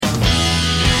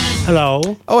Hello.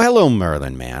 Oh, hello,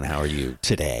 Merlin, man. How are you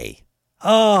today?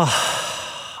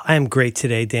 Oh, I am great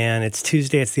today, Dan. It's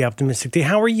Tuesday. It's the optimistic day.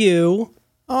 How are you?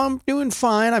 Oh, I'm doing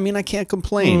fine. I mean, I can't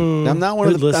complain. I'm not one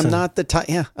of the. listen. I'm not the type.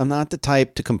 Yeah, I'm not the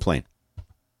type to complain.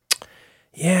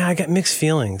 Yeah, I got mixed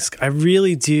feelings. I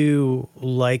really do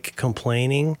like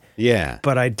complaining, Yeah.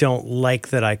 but I don't like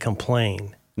that I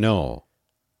complain. No.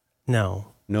 No.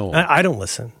 No. I don't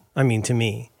listen. I mean, to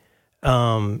me,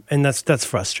 and that's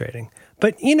frustrating.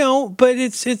 But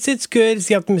it's good. It's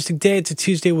the optimistic day. It's a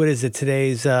Tuesday. What is it?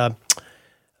 Today's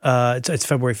it's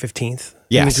February 15th.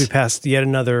 Yes. It means we passed yet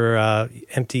another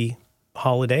empty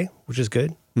holiday, which is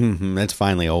good. It's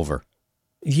finally over.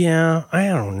 Yeah, I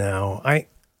don't know.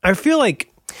 I feel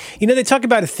like, they talk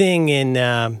about a thing in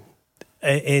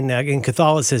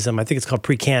Catholicism. I think it's called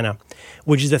pre-cana,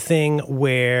 which is a thing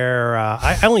where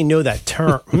I only know that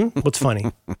term. What's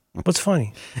funny? What's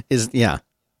funny?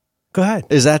 Go ahead.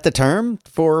 Is that the term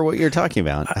for what you're talking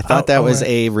about? I thought that was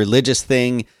a religious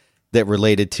thing that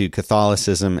related to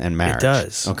Catholicism and marriage. It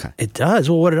does. Okay. It does.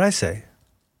 Well, what did I say?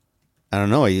 I don't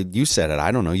know. You said it.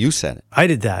 I don't know. You said it. I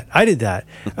did that.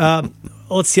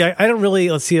 Let's see. I don't really.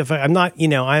 Let's see if I'm not.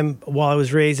 While I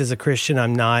was raised as a Christian,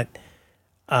 I'm not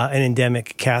an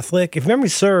endemic Catholic. If memory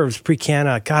serves,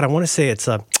 pre-cana. God, I want to say it's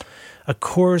a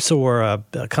course or a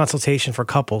consultation for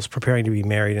couples preparing to be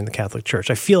married in the Catholic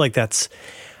Church. I feel like that's.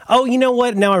 Oh, you know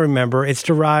what? Now I remember. It's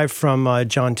derived from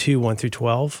John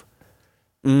 2:1-12.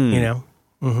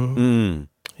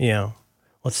 Yeah.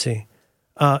 Let's see.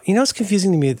 It's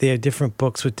confusing to me that they have different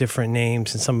books with different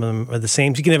names, and some of them are the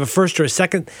same. So you can have a first or a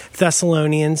second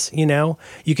Thessalonians. You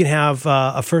can have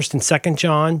a first and second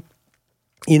John.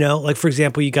 Like for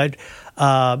example, you got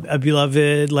a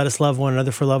beloved, let us love one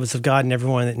another, for love is of God, and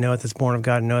everyone that knoweth is born of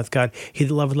God and knoweth God. He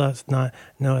that loveth not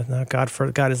knoweth not God,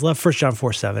 for God is love. 1 John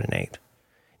 4:7-8.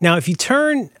 Now, if you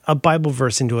turn a Bible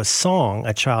verse into a song,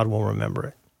 a child will remember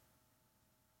it.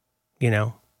 Did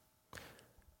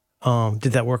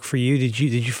that work for you? Did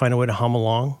you find a way to hum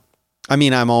along? I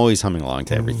mean, I'm always humming along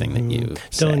to everything that you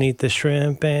say. Don't eat the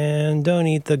shrimp and don't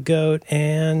eat the goat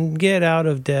and get out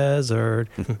of desert.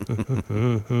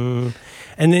 And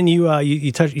then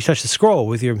you touch the scroll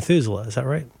with your Methuselah. Is that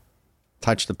right?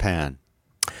 Touch the pan.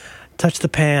 Touch the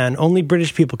pan. Only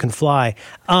British people can fly.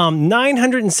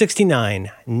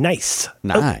 969. Nice.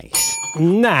 Nice. Oh,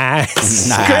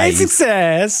 nice. Great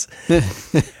success.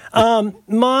 One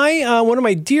of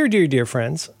my dear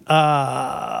friends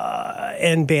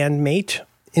and bandmate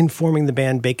in forming the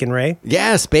band Bacon Ray.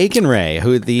 Yes, Bacon Ray,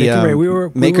 who the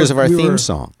makers of our theme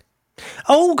song.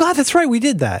 Oh God, that's right. We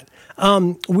did that.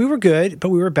 We were good, but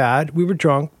we were bad. We were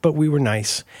drunk, but we were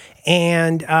nice.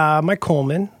 And Mike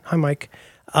Coleman, hi Mike.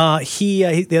 He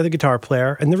the other guitar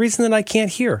player, and the reason that I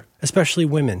can't hear, especially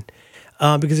women,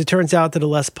 because it turns out that a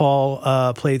Les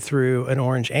Paul played through an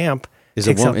orange amp. Is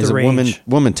a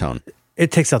woman tone.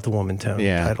 It takes out the woman tone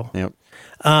title. Yep.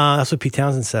 That's what Pete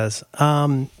Townsend says.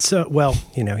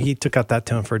 He took out that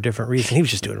tone for a different reason. He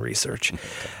was just doing research.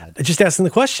 Just asking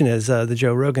the question as the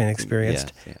Joe Rogan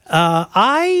experienced. Yeah.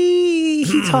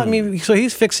 He taught me, so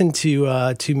he's fixing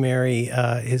to marry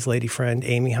his lady friend,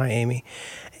 Amy. Hi, Amy.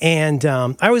 And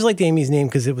I always liked Amy's name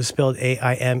because it was spelled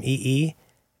Aimee,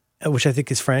 which I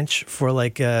think is French for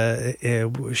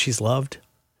she's loved,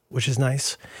 which is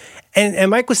nice.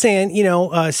 And Mike was saying,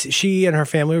 she and her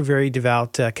family were very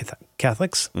devout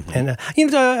Catholics. Mm-hmm.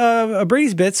 And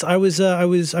Brady's Bits, I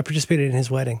participated in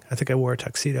his wedding. I think I wore a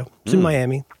tuxedo. It was in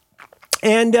Miami.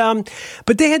 And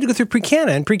but they had to go through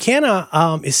pre-cana, and pre-cana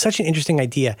is such an interesting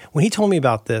idea. When he told me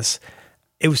about this,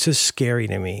 it was so scary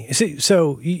to me.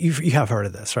 So you have heard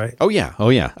of this, right? Oh yeah.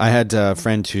 I had a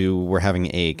friend who were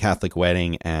having a Catholic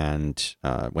wedding and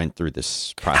went through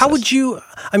this process. How would you?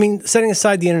 I mean, setting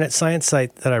aside the internet science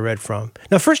site that I read from.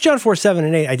 Now, 1 John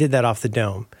 4:7-8, I did that off the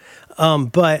dome,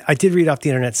 but I did read off the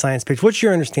internet science page. What's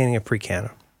your understanding of pre-cana?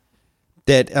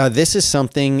 That this is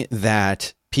something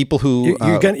that people who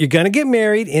you're gonna get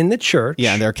married in the church.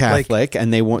 Yeah, they're Catholic,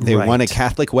 and they want a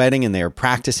Catholic wedding, and they're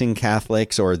practicing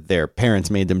Catholics, or their parents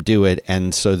made them do it,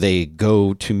 and so they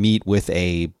go to meet with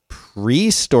a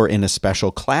priest or in a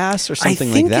special class or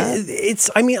something like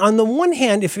that. On the one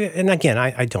hand, and again,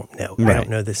 I don't know. Right. I don't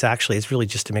know this actually. It's really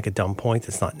just to make a dumb point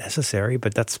that's not necessary,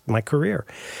 but that's my career.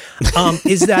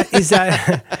 Is that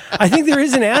I think there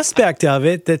is an aspect of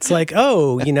it that's like,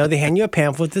 they hand you a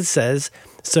pamphlet that says,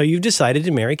 so you've decided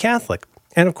to marry Catholic.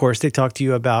 And of course, they talk to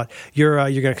you about you're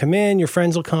going to come in, your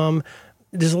friends will come.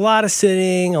 There's a lot of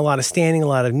sitting, a lot of standing, a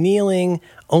lot of kneeling.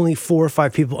 Only 4 or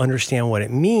 5 people understand what it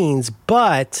means.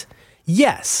 But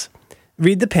yes,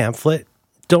 read the pamphlet.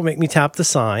 Don't make me tap the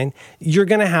sign. You're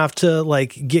going to have to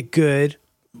get good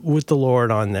with the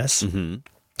Lord on this. Mm-hmm.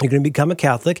 You're going to become a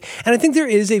Catholic. And I think there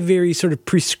is a very sort of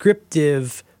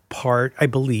prescriptive part, I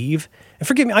believe. And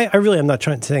forgive me, I really am not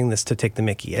saying this to take the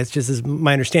mickey. It's just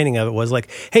my understanding of it was like,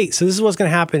 hey, so this is what's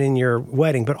going to happen in your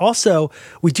wedding. But also,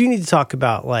 we do need to talk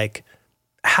about like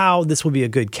how this will be a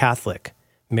good Catholic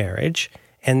marriage.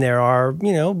 And there are,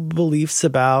 beliefs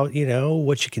about,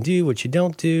 what you can do, what you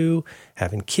don't do,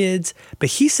 having kids. But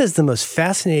he says the most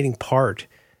fascinating part,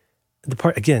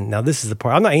 again, now this is the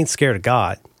part, I ain't scared of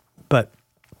God, but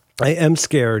I am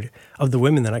scared of the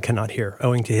women that I cannot hear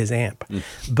owing to his amp.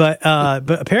 But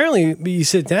apparently you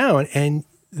sit down and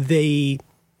they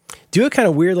do a kind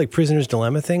of weird like prisoner's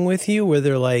dilemma thing with you where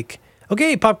they're like,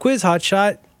 okay, pop quiz, hot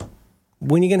shot.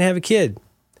 When are you going to have a kid?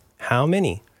 How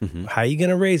many? Mm-hmm. How are you going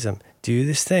to raise them? Do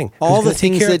this thing. All the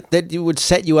things that would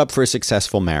set you up for a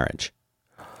successful marriage.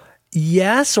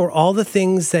 Yes, or all the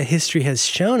things that history has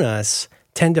shown us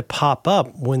tend to pop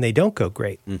up when they don't go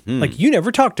great. Mm-hmm. Like you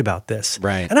never talked about this.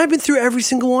 Right. And I've been through every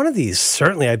single one of these.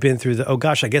 Certainly I've been through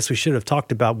I guess we should have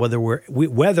talked about whether,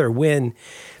 when,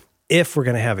 if we're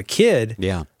going to have a kid.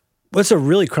 Yeah. Well, it's a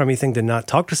really crummy thing to not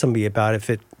talk to somebody about if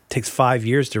it takes 5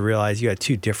 years to realize you had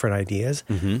two different ideas.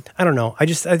 Mm-hmm. I don't know. I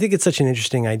think it's such an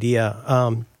interesting idea.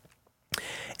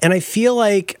 And I feel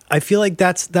like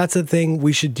that's a thing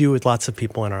we should do with lots of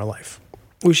people in our life.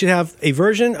 We should have a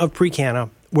version of pre-Cana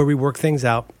where we work things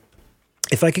out.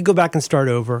 If I could go back and start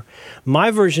over,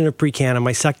 my version of pre-Cana,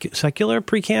 my secular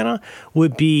pre-Cana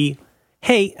would be,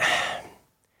 hey,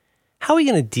 how are we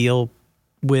going to deal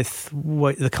with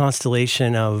what the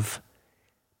constellation of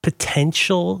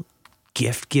potential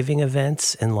gift-giving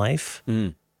events in life?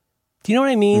 Mm. Do you know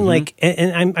what I mean? Mm-hmm. Like,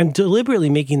 and I'm deliberately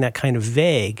making that kind of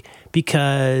vague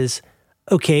because,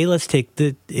 okay, let's take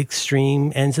the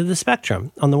extreme ends of the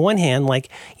spectrum. On the one hand, like,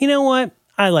 you know what?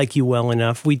 I like you well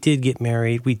enough. We did get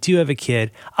married. We do have a kid.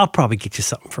 I'll probably get you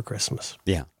something for Christmas.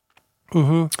 Yeah.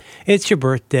 Mm-hmm. It's your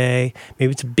birthday.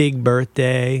 Maybe it's a big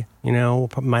birthday. We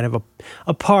might have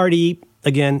a party.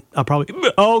 Again, I'll probably,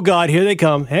 oh God, here they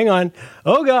come. Hang on.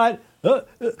 Oh God.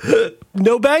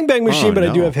 No bang bang machine, but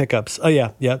no. I do have hiccups. Oh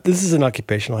yeah. This is an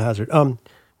occupational hazard. Let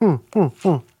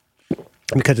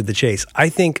me cut to the chase. I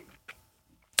think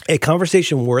a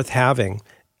conversation worth having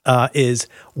is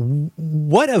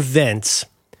what events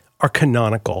are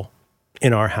canonical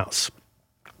in our house.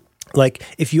 Like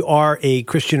if you are a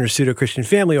Christian or pseudo-Christian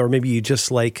family, or maybe you just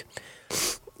like,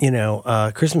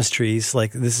 Christmas trees,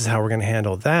 like this is how we're going to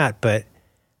handle that. But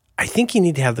I think you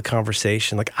need to have the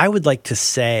conversation. Like I would like to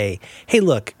say, hey,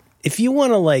 look, if you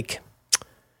want to like,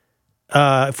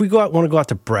 if we want to go out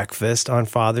to breakfast on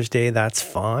Father's Day, that's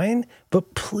fine.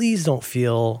 But please don't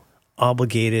feel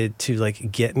obligated to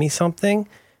like get me something.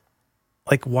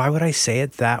 Like, why would I say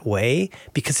it that way?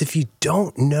 Because if you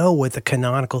don't know what the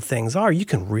canonical things are, you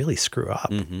can really screw up.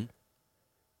 Mm-hmm.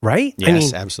 Right?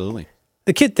 Yes, absolutely.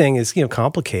 The kid thing is,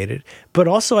 complicated. But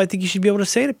also, I think you should be able to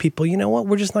say to people, you know what?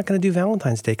 We're just not going to do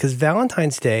Valentine's Day. Because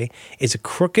Valentine's Day is a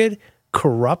crooked,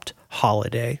 corrupt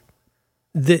holiday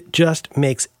that just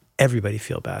makes everybody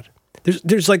feel bad.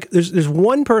 There's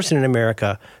one person in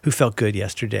America who felt good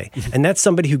yesterday. And that's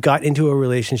somebody who got into a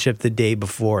relationship the day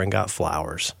before and got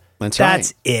flowers.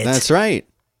 That's it. That's right.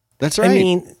 I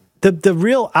mean, the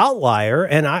real outlier,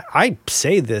 and I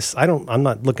say this, I'm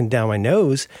not looking down my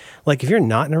nose. Like if you're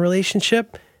not in a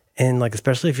relationship, and like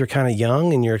especially if you're kind of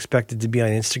young and you're expected to be on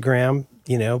Instagram,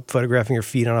 photographing your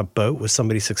feet on a boat with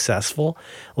somebody successful,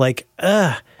 like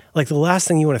the last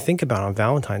thing you want to think about on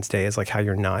Valentine's Day is like how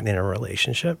you're not in a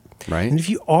relationship. Right. And if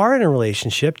you are in a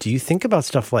relationship, do you think about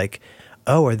stuff like,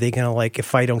 oh, are they going to like,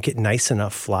 if I don't get nice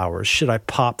enough flowers, should I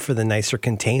pop for the nicer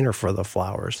container for the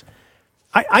flowers?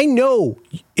 I know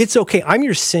it's okay. I'm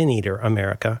your sin eater,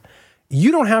 America.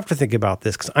 You don't have to think about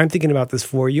this because I'm thinking about this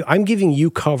for you. I'm giving you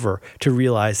cover to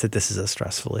realize that this is a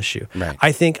stressful issue. Right.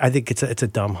 I think it's a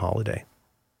dumb holiday.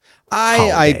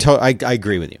 I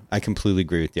agree with you. I completely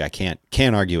agree with you. I can't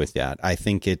argue with that. I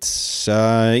think it's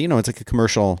it's like a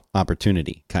commercial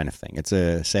opportunity kind of thing. It's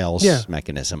a sales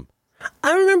mechanism.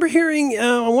 I remember hearing,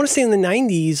 I want to say in the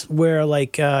 90s, where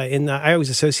like I always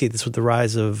associate this with the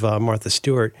rise of Martha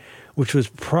Stewart, which was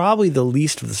probably the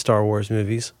least of the Star Wars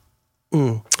movies.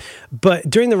 But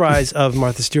during the rise of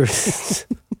Martha Stewart,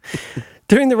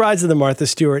 during the rise of the Martha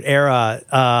Stewart era,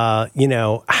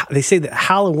 they say that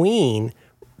Halloween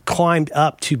climbed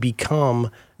up to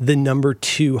become the number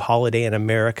 2 holiday in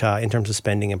America in terms of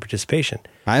spending and participation.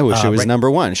 I wish it was number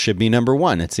 1. It should be number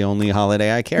 1. It's the only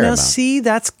holiday I care about. Now, see,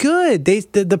 that's good.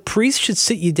 The priest should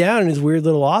sit you down in his weird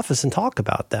little office and talk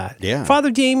about that. Yeah. Father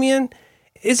Damien,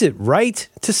 is it right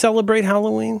to celebrate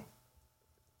Halloween?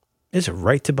 Is it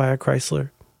right to buy a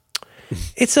Chrysler?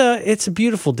 It's a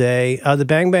beautiful day. The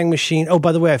Bang Bang Machine. Oh,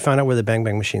 by the way, I found out where the Bang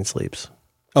Bang Machine sleeps.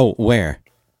 Oh, where?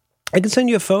 I can send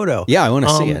you a photo. Yeah, I want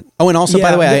to see it. Oh, and also,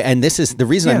 by the way, and this is the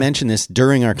reason Yeah. I mentioned this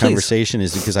during our conversation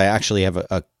is because I actually have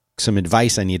some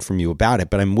advice I need from you about it,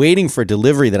 but I'm waiting for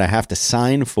delivery that I have to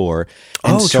sign for.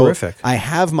 And so terrific. I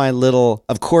have my little,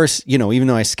 of course, even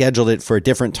though I scheduled it for a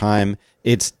different time,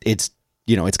 it's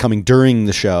coming during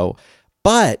the show,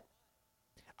 but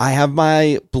I have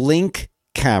my Blink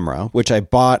camera, which I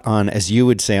bought on, as you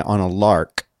would say, on a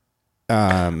lark.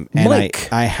 And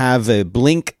I have a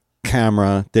Blink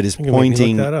camera that is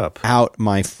pointing out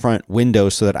my front window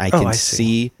so that I can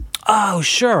see. Oh,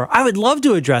 sure. I would love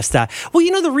to address that. Well,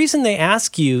 the reason they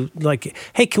ask you, like,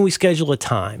 hey, can we schedule a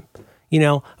time?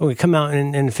 We come out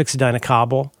and fix a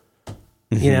Dynacobble.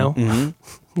 You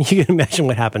can imagine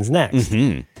what happens next.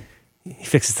 He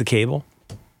fixes the cable.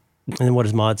 And then what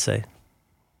does Maude say?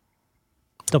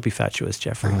 Don't be fatuous,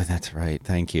 Jeffrey. Oh, that's right.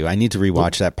 Thank you. I need to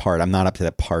rewatch that part. I'm not up to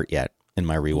that part yet in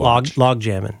my rewatch. Log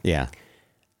jamming. Yeah.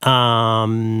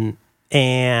 And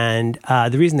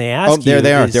the reason they ask you there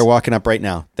they are. is, They're walking up right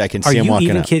now. I can see them walking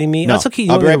up. Are you even kidding me? No. That's okay.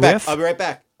 I'll be right back. I'll be right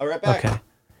back. Okay.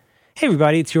 Hey,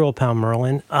 everybody. It's your old pal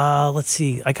Merlin. Let's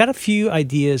see. I got a few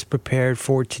ideas prepared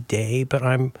for today, but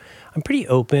I'm pretty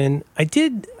open. I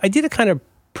did a kind of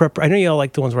prep. I know you all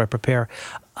like the ones where I prepare.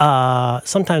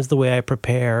 Sometimes the way I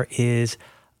prepare is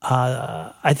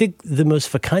I think the most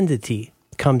fecundity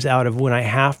comes out of when I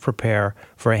half prepare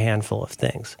for a handful of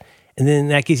things. And then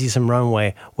that gives you some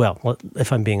runway. Well,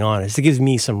 if I'm being honest, it gives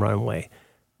me some runway,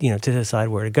 to decide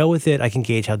where to go with it. I can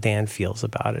gauge how Dan feels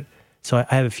about it. So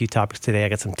I have a few topics today. I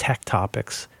got some tech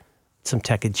topics, some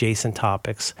tech adjacent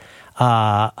topics.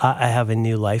 I have a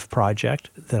new life project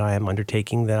that I am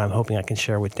undertaking that I'm hoping I can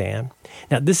share with Dan.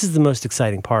 Now, this is the most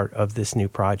exciting part of this new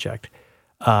project,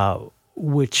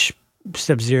 which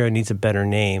Step Zero needs a better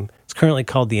name. It's currently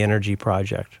called the Energy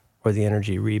Project or the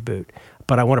Energy Reboot.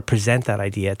 But I want to present that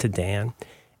idea to Dan,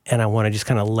 and I want to just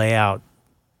kind of lay out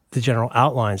the general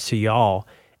outlines to y'all,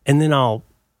 and then I'll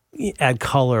add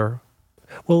color.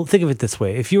 Well, think of it this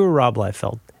way. If you were Rob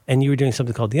Liefeld and you were doing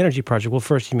something called the Energy Project, well,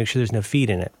 first you make sure there's no feet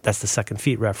in it. That's the second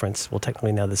feet reference. Well,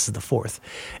 technically now this is the fourth.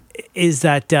 Is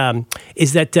that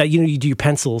you do your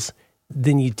pencils,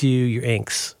 then you do your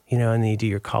inks, and then you do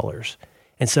your colors.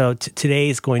 And so today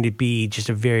is going to be just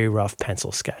a very rough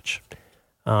pencil sketch.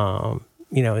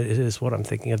 It is what I'm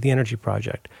thinking of, the Energy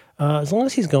Project. As long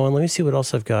as he's going, let me see what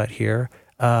else I've got here.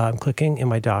 I'm clicking in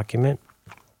my document.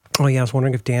 Oh, yeah, I was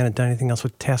wondering if Dan had done anything else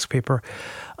with task paper.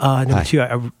 Number two,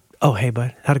 hey,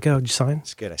 bud, how'd it go? Did you sign?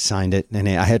 It's good. I signed it, and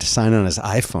I had to sign on his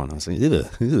iPhone. I was like,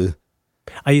 ugh.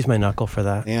 I use my knuckle for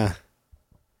that. Yeah.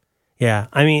 Yeah,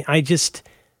 I mean,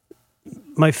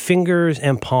 my fingers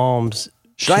and palms.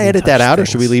 Should I edit that out, or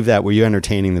should we leave that? Were you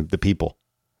entertaining the people?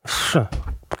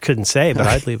 Couldn't say, but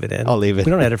I'd leave it in. I'll leave it.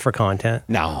 We don't edit for content.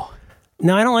 No,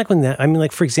 I don't like when that. I mean,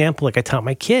 like, for example, like I taught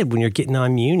my kid when you're getting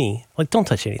on Muni, like, don't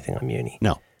touch anything on Muni.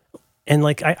 No. And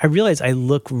like, I realize I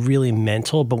look really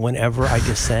mental, but whenever I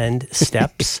descend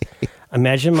steps,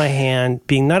 imagine my hand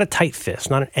being not a tight fist,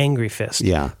 not an angry fist,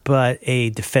 but a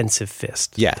defensive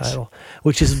fist. Yes. Title,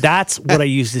 that's what I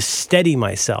use to steady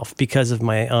myself because of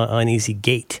my uneasy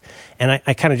gait. And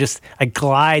I kind of I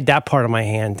glide that part of my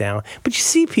hand down. But you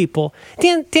see people,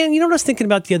 Dan, you know what I was thinking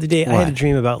about the other day? What? I had a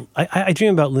dream about, I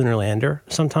dream about Lunar Lander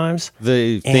sometimes.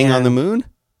 The thing on the moon?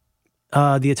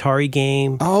 The Atari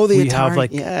game. Oh, the Atari,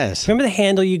 yes. Remember the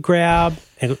handle you grab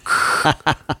and go,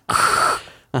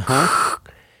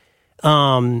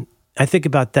 I think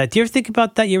about that. Do you ever think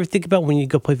about that? You ever think about when you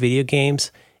go play video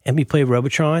games and you play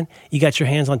Robotron? You got your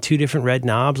hands on two different red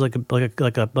knobs, like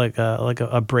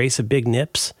a brace of big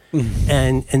nips,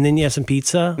 and then you have some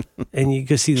pizza, and you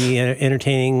go see the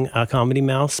entertaining comedy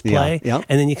mouse play, and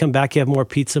then you come back, you have more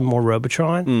pizza, more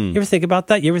Robotron. You ever think about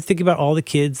that? You ever think about all the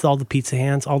kids, all the pizza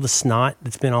hands, all the snot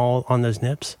that's been all on those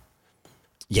nips?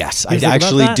 Yes, I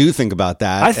actually do think about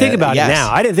that. I think about it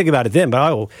now. I didn't think about it then, but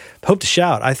I will hope to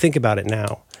shout. I think about it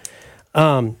now.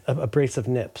 A brace of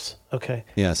nips. Okay.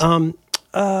 Yes.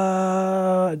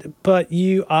 But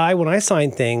when I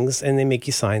sign things and they make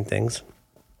you sign things,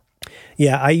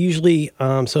 I usually,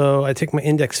 so I take my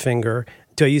index finger.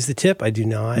 Do I use the tip? I do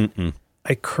not. Mm-mm.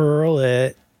 I curl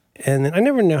it, and then I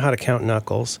never know how to count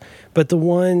knuckles, but the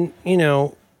one,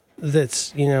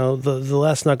 that's, the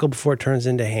last knuckle before it turns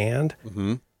into hand,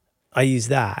 I use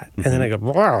that. And then I go,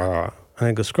 and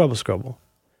I go scrubble.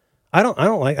 I don't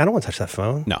want to touch that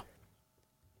phone. No.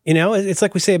 It's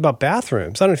like we say about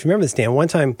bathrooms. I don't know if you remember this, Dan. One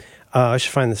time, I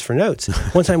should find this for notes.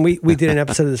 One time we did an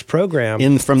episode of this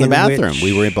program. From the bathroom.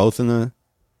 We were both in the...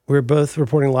 We were both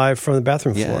reporting live from the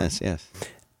bathroom floor. Yes.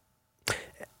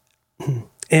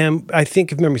 And I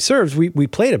think if memory serves, we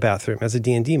played a bathroom as a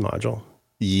D&D module.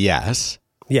 Yes.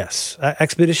 Yes.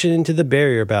 Expedition into the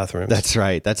Barrier bathrooms. That's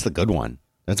right. That's the good one.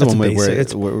 That's the one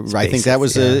where I think that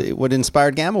was what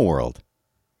inspired Gamma World.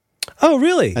 Oh,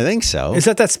 really? I think so. Is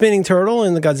that spinning turtle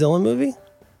in the Godzilla movie?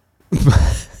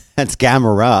 That's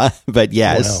Gamera, but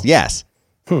yes, yes.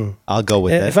 I'll go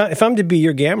with it. If I'm to be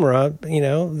your Gamera,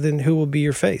 then who will be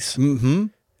your face? Mm-hmm.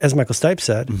 As Michael Stipe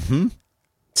said. Mm-hmm.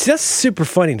 See, that's super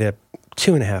funny to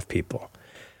 2.5 people.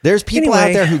 There's people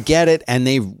out there who get it, and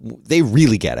they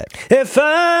really get it. If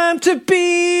I'm to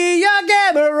be your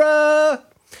Gamera.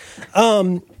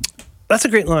 That's a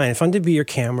great line. If I'm to be your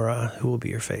camera, who will be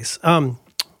your face?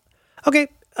 Okay.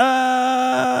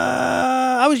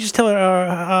 I was just telling.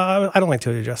 I don't like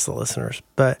to address the listeners,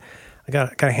 but I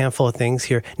got a handful of things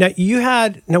here. Now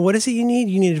what is it you need?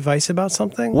 You need advice about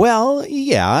something? Well,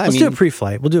 yeah. Let's do a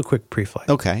pre-flight. We'll do a quick pre-flight.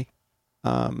 Okay.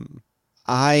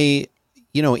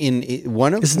 We're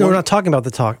not talking about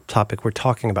the topic. We're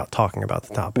talking about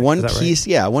the topic. One piece,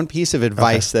 right? One piece of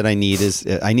advice that I need is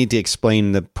I need to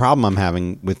explain the problem I'm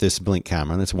having with this Blink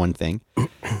camera. That's one thing.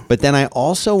 But then I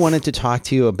also wanted to talk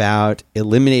to you about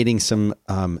eliminating some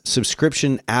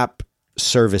subscription app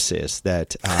services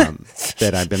that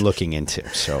that I've been looking into.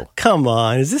 So come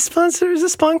on, is this sponsored? Is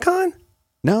this SponCon?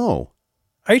 No.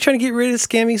 Are you trying to get rid of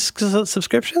scammy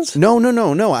subscriptions?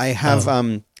 No. I have.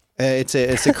 It's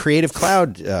a Creative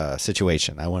Cloud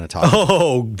situation I want to talk about.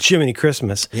 Oh, Jiminy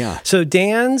Christmas. Yeah. So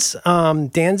Dan's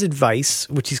advice,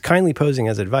 which he's kindly posing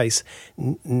as advice,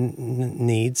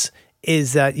 needs,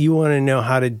 is that you want to know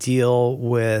how to deal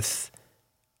with,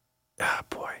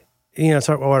 it's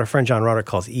what our friend John Roderick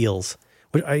calls eels.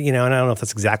 And I don't know if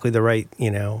that's exactly the right,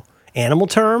 animal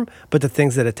term, but the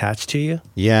things that attach to you.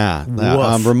 Yeah.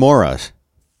 Remoras.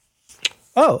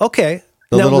 Oh, okay.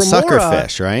 The little sucker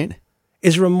fish, right?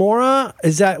 Is remora,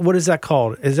 what is that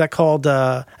called? Is that called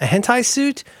a hentai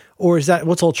suit, or is that,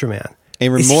 what's Ultraman? A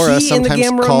remora, sometimes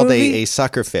called a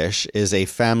suckerfish, is a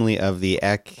family of the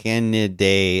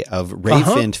Echinidae of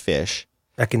ray-finned fish.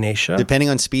 Echinacea. Depending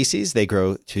on species, they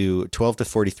grow to 12 to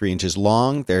 43 inches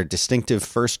long. Their distinctive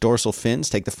first dorsal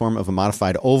fins take the form of a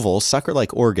modified oval,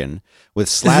 sucker-like organ with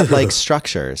slat-like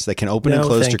structures that can open and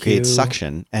close to create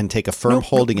suction and take a firm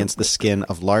hold against the skin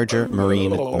of larger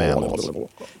marine mammals.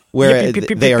 Where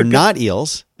they are not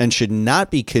eels and should not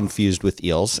be confused with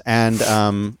eels. And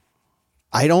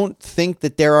I don't think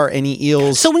that there are any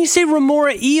eels. So when you say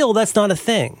remora eel, that's not a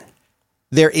thing.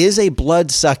 There is a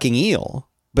blood-sucking eel,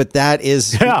 but that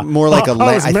is more like a lamprey.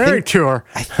 I was married to her.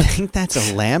 I think that's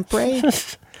a lamprey.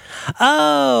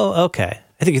 Oh, okay.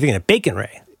 I think you're thinking of bacon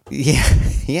ray.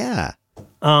 Yeah.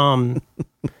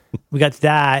 We got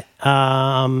that.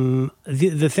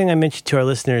 The thing I mentioned to our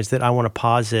listeners that I want to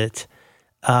posit,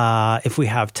 if we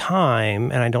have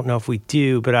time, and I don't know if we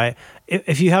do, but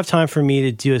if you have time for me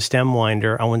to do a stem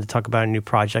winder, I wanted to talk about a new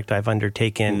project I've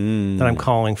undertaken that I'm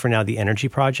calling for now the Energy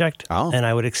Project. Oh. And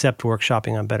I would accept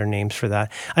workshopping on better names for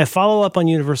that. I follow up on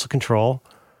Universal Control.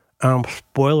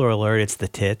 Spoiler alert, it's the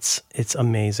tits. It's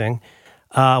amazing.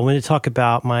 I wanted to talk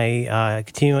about my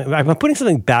continuing. I'm putting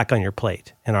something back on your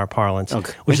plate in our parlance,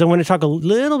 which is I want to talk a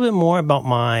little bit more about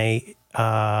my,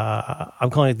 I'm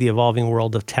calling it the evolving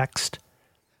world of text.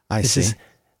 I see.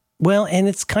 And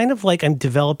it's kind of like I'm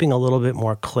developing a little bit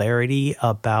more clarity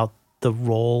about the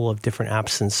role of different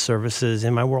apps and services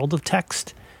in my world of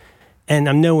text. And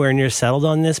I'm nowhere near settled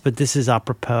on this, but this is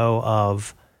apropos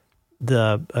of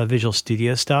the Visual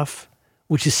Studio stuff,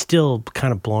 which is still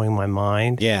kind of blowing my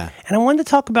mind. Yeah. And I wanted to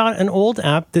talk about an old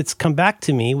app that's come back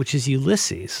to me, which is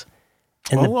Ulysses.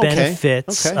 And the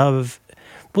benefits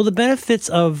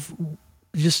of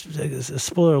just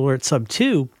spoiler alert, sub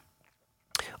 2,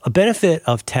 a benefit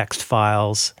of text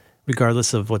files,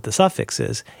 regardless of what the suffix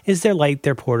is they're light,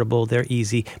 they're portable, they're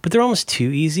easy, but they're almost too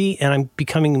easy. And I'm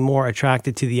becoming more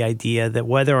attracted to the idea that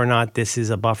whether or not this is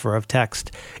a buffer of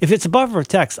text, if it's a buffer of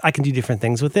text, I can do different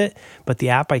things with it. But the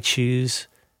app I choose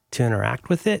to interact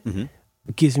with it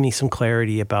gives me some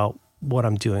clarity about what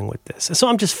I'm doing with this. So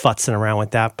I'm just futzing around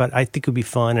with that, but I think it would be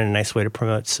fun and a nice way to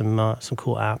promote some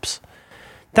cool apps.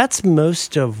 That's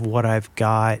most of what I've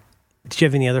got. Did you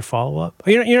have any other follow-up?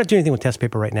 You're not doing anything with test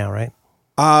paper right now, right?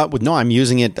 No, I'm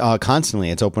using it constantly.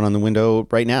 It's open on the window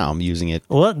right now. I'm using it.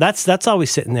 Well, that's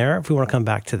always sitting there if we want to come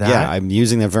back to that. Yeah, I'm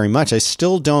using that very much. I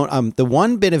still don't. The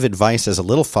one bit of advice as a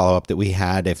little follow-up that we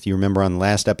had, if you remember on the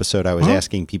last episode, I was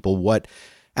asking people what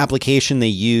application they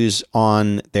use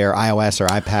on their iOS or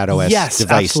iPadOS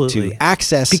device absolutely. to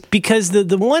access. Because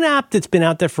the one app that's been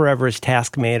out there forever is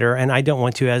Taskmater, and I don't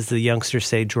want to, as the youngsters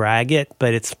say, drag it,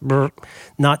 but it's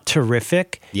not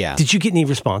terrific. Yeah. Did you get any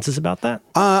responses about that?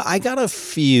 I got a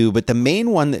few, but the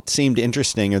main one that seemed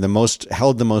interesting or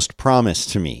held the most promise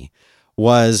to me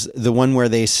was the one where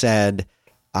they said,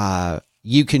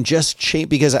 you can just change,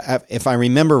 because if I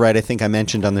remember right, I think I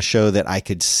mentioned on the show that I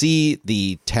could see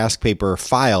the Taskpaper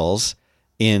files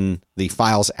in the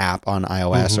Files app on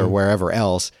iOS or wherever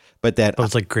else, but that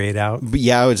it's like grayed out.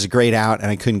 Yeah, it was grayed out,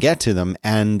 and I couldn't get to them.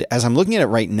 And as I'm looking at it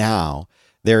right now,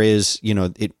 there is a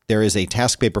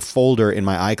Taskpaper folder in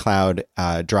my iCloud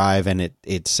drive, and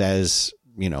it says,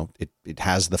 it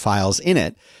has the files in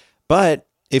it. But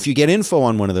if you get info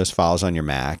on one of those files on your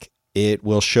Mac, it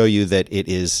will show you that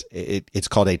it's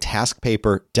called a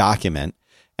Taskpaper document,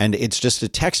 and it's just a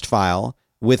text file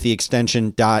with the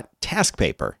extension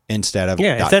 .taskpaper instead of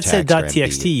if that said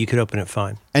 .txt, you could open it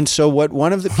fine. And so what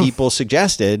one of the people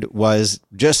suggested was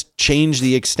just change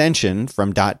the extension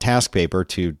from .taskpaper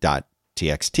to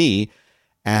 .txt,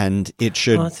 and it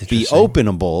should be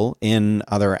openable in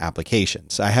other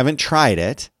applications. I haven't tried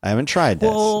it. I haven't tried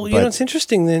this. Well, it's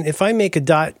interesting then. If I make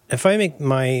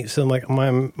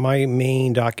my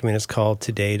main document is called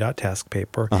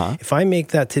today.taskpaper. If I make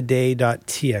that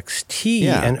today.txt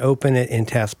and open it in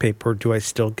Taskpaper, do I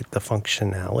still get the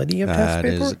functionality of Taskpaper? That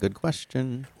is a good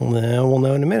question. Well, we'll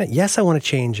know in a minute. Yes, I want to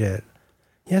change it.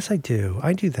 Yes, I do.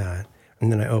 I do that.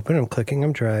 And then I open it, I'm clicking,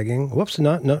 I'm dragging. Whoops,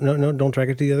 no, don't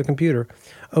drag it to the other computer.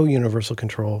 Oh, universal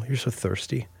control. You're so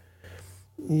thirsty.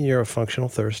 You're a functional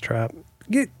thirst trap.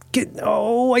 I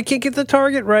can't get the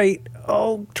target right.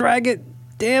 Oh, drag it.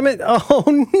 Damn it. Oh,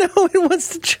 no, it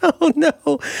wants to show.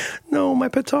 No, my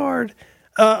petard.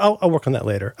 I'll work on that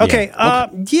later. Okay. I'll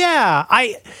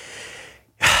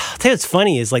tell you what's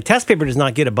funny is like Taskpaper does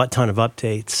not get a butt ton of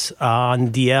updates on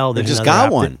DL. It just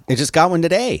got one. It just got one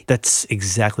today. That's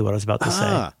exactly what I was about to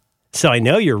say. So I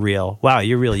know you're real. Wow,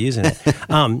 you're really using it.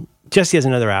 Jesse has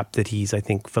another app that he's, I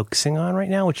think, focusing on right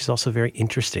now, which is also very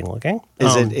interesting looking.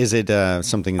 Is it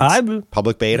something that's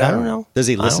public beta? I don't know. Does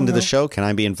he listen to the show? Can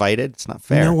I be invited? It's not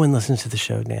fair. No one listens to the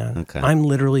show, Dan. Okay. I'm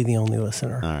literally the only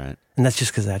listener. All right. And that's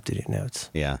just because I have to do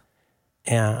notes. Yeah.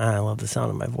 Yeah, I love the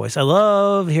sound of my voice. I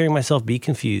love hearing myself be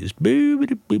confused. Boo,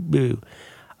 boo, boo, boo.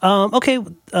 Okay,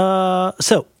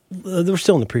 so we're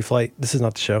still in the pre-flight. This is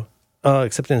not the show,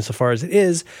 except insofar as it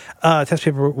is.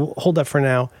 Taskpaper, we'll hold that for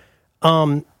now.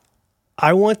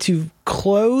 I want to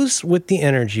close with the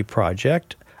energy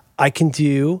project. I can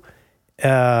do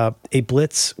a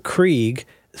Blitz Krieg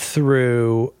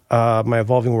through my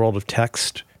evolving world of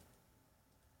text.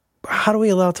 How do we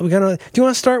allow it to? Do you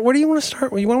want to start? Where do you want to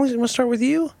start? You want to start with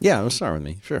you? Yeah, let's start with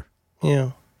me. Sure.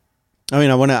 Yeah. I mean,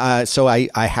 I want to. So I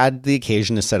had the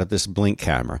occasion to set up this Blink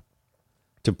camera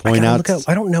to point out.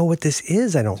 I don't know what this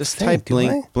is. I don't just type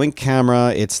Blink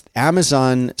camera. It's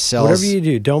Amazon sells. Whatever you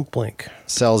do, don't blink.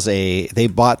 Sells they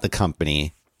bought the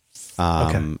company.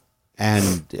 Okay.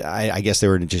 And I guess they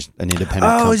were just an independent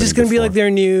company. Oh, is this going to be like their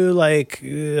new,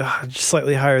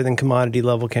 slightly higher than commodity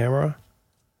level camera?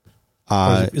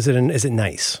 Is it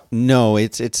nice? No,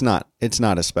 it's not. It's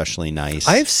not especially nice.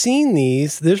 I've seen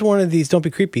these. There's one of these. Don't be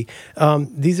creepy.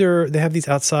 They have these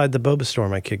outside the boba store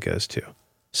my kid goes to.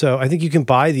 So I think you can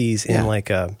buy these in like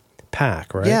a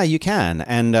pack, right? Yeah, you can.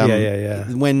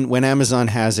 And when Amazon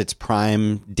has its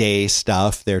Prime Day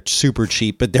stuff, they're super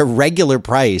cheap, but their regular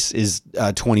price is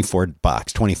 $24,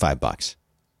 $25.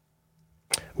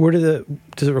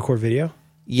 Does it record video?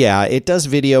 Yeah, it does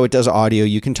video, it does audio,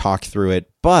 you can talk through it,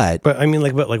 but I mean,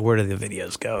 where do the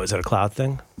videos go? Is it a cloud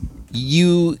thing?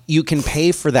 You can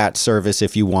pay for that service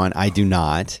if you want. I do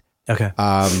not. Okay.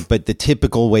 But the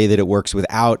typical way that it works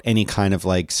without any kind of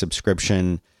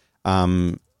subscription,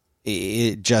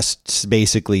 it just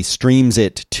basically streams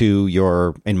it to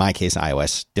your, in my case,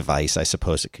 iOS device. I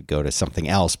suppose it could go to something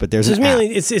else, but there's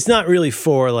it's not really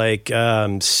for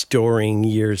storing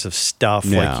years of stuff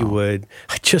like you would.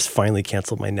 I just finally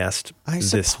canceled my Nest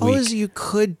this week. I suppose you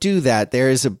could do that. There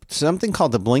is something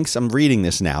called the Blink. I'm reading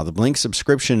this now. The Blink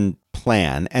subscription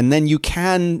plan, and then you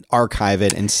can archive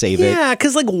it and save it. Yeah,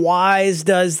 because Wise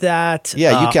does that.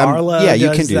 Yeah, you can. Arla you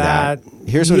can do that.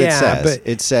 Here's what it says.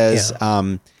 It says.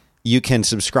 Yeah. You can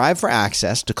subscribe for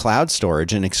access to cloud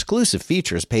storage and exclusive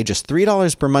features. Pay just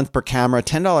 $3 per month per camera,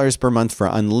 $10 per month for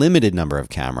unlimited number of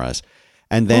cameras.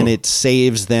 And then it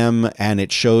saves them, and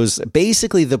it shows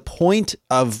basically the point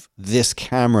of this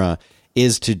camera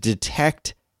is to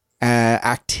detect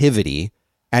activity,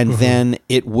 and then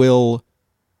it will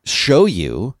show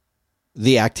you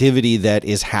the activity that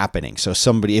is happening. So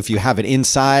somebody, if you have it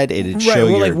inside, it'd show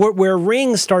you. Like where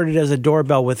Ring started as a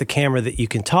doorbell with a camera that you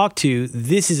can talk to,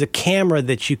 this is a camera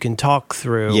that you can talk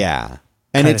through. Yeah.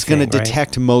 And it's going to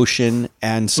detect motion.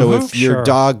 And so if your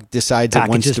dog decides it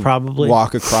wants to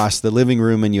walk across the living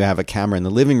room and you have a camera in the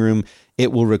living room,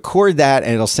 it will record that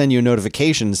and it'll send you a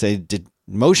notification say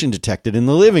motion detected in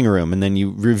the living room. And then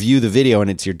you review the video and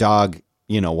it's your dog,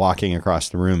 walking across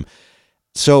the room.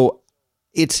 So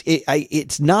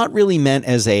it's not really meant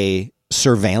as a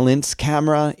surveillance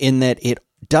camera in that it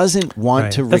doesn't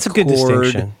want to record. That's a good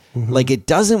distinction. Mm-hmm. Like it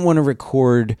doesn't want to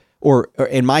record, or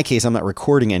in my case, I'm not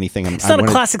recording anything. It's not a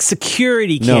classic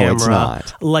security camera. No, it's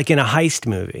not. Like in a heist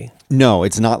movie. No,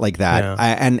 it's not like that.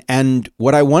 Yeah. And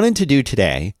what I wanted to do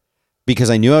today, because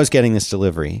I knew I was getting this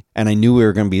delivery and I knew we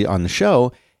were going to be on the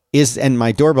show, and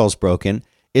my doorbell's broken,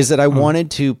 is that I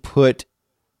wanted to put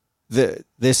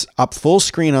this up full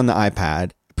screen on the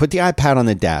iPad, put the iPad on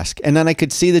the desk, and then I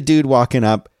could see the dude walking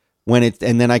up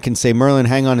and then I can say, Merlin,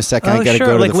 hang on a second. I got to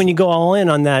go to like when you go all in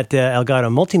on that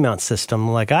Elgato multi-mount system,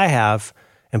 like I have,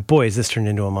 and boy, is this turned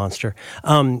into a monster.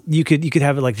 You could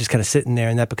have it like just kind of sitting there,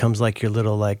 and that becomes like your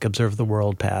little like observe the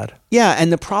world pad. Yeah,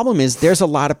 and the problem is there's a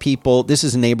lot of people. This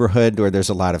is a neighborhood where there's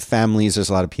a lot of families. There's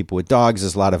a lot of people with dogs.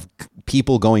 There's a lot of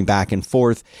people going back and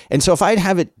forth. And so if I'd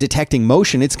have it detecting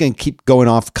motion, it's going to keep going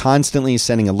off constantly,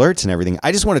 sending alerts and everything.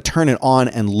 I just want to turn it on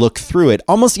and look through it.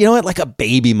 Almost, like a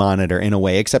baby monitor in a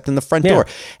way, except in the front door.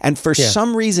 And for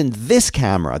some reason, this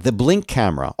camera, the Blink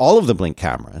camera, all of the Blink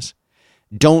cameras,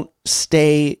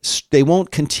 they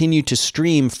won't continue to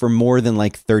stream for more than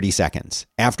like 30 seconds.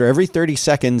 After every 30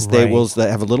 seconds, they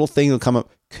have a little thing that'll come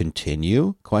up,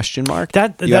 continue, question mark.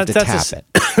 You have to tap it.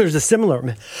 There's a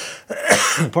similar,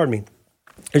 pardon me.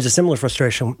 There's a similar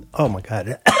frustration. Oh my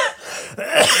God.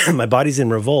 My body's in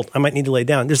revolt. I might need to lay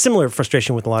down. There's similar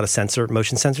frustration with a lot of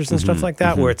motion sensors and stuff like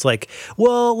that, where it's like,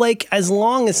 well, like as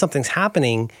long as something's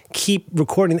happening, keep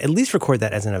recording, at least record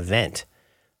that as an event.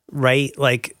 Right?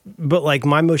 But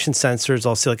my motion sensors,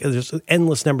 I'll see like there's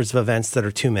endless numbers of events that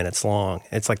are 2 minutes long.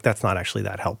 It's like, that's not actually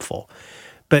that helpful.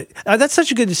 But that's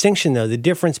such a good distinction though. The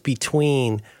difference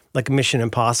between like Mission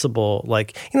Impossible,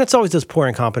 it's always those poor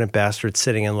incompetent bastards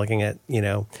sitting and looking at,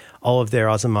 all of their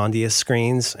Ozymandias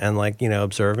screens and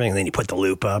observing, and then you put the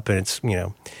loop up and it's,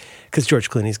 because George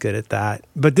Clooney's good at that.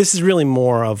 But this is really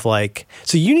more of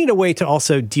so you need a way to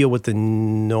also deal with the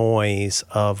noise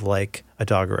of like a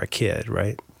dog or a kid,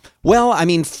 right? Well, I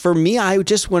mean, for me, I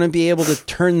just want to be able to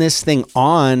turn this thing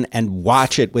on and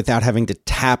watch it without having to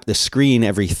tap the screen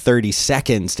every 30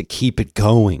 seconds to keep it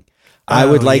going. I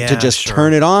would like to just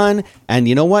turn it on. And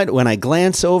you know what? When I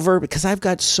glance over, because I've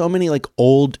got so many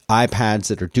old iPads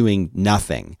that are doing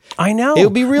nothing. I know. It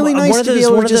would be really nice to be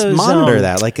able to just monitor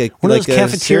that like a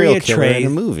cafeteria tray in a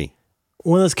movie.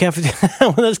 One of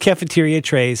those cafeteria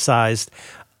tray sized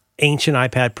ancient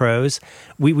iPad Pros.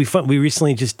 We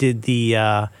recently just did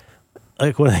the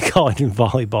what do they call it in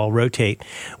volleyball, rotate,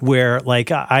 where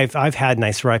I've had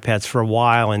nicer iPads for a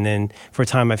while, and then for a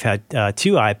time I've had 2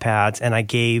 iPads, and I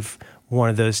gave one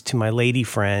of those to my lady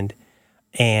friend,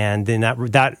 and then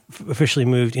that officially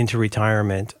moved into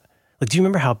retirement. Do you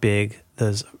remember how big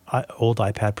those old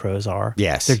iPad Pros are?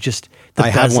 Yes, they're just. I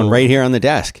have one right here on the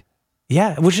desk.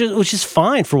 Yeah, which is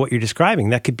fine for what you're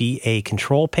describing. That could be a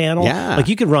control panel. Yeah,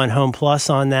 you could run Home Plus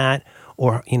on that.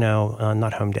 Or,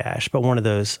 not Home Dash, but one of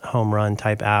those home run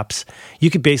type apps. You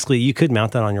could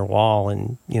mount that on your wall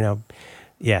and,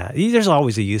 there's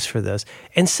always a use for those.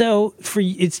 And so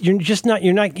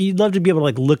you'd love to be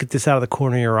able to look at this out of the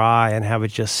corner of your eye and have it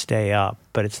just stay up,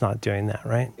 but it's not doing that,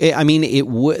 right?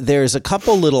 There's a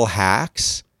couple little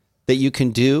hacks that you can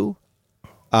do.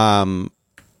 And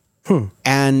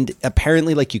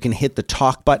apparently you can hit the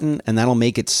talk button and that'll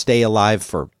make it stay alive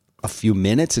for a few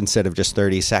minutes instead of just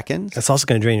 30 seconds. That's also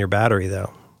going to drain your battery,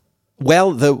 though.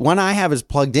 Well, the one I have is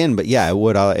plugged in, but yeah, it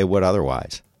would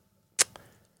otherwise.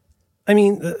 I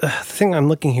mean, the thing I'm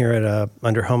looking here at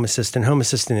under Home Assistant. Home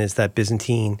Assistant is that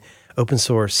Byzantine open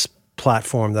source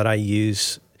platform that I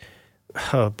use.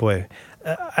 Oh boy,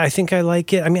 I think I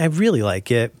like it. I mean, I really like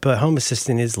it, but Home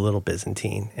Assistant is a little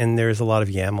Byzantine, and there's a lot of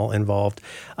YAML involved.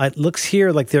 It looks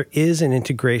here like there is an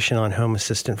integration on Home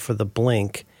Assistant for the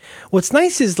Blink. What's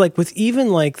nice is with even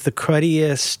the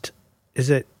cruddiest,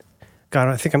 God,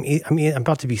 I think I'm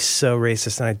about to be so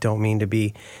racist, and I don't mean to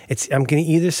be. I'm going to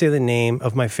either say the name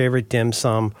of my favorite dim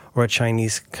sum or a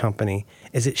Chinese company.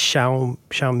 Is it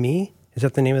Xiaomi? Is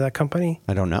that the name of that company?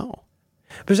 I don't know.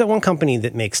 There's that one company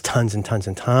that makes tons and tons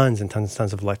and tons and tons and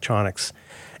tons of electronics.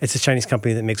 It's a Chinese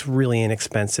company that makes really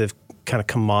inexpensive kind of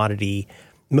commodity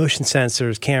motion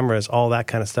sensors, cameras, all that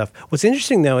kind of stuff. What's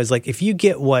interesting though is like if you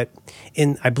get what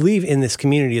I believe in this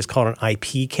community is called an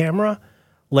IP camera,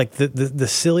 like the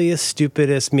silliest,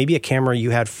 stupidest, maybe a camera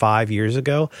you had 5 years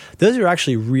ago, those are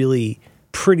actually really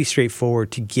pretty straightforward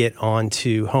to get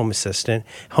onto Home Assistant.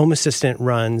 Home Assistant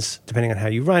runs, depending on how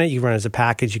you run it, you can run it as a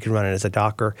package, you can run it as a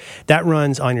Docker. That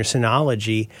runs on your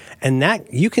Synology, and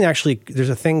that you can actually, there's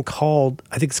a thing called,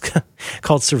 I think it's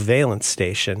called Surveillance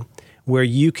Station, where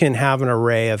you can have an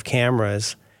array of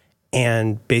cameras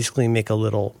and basically make a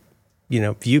little,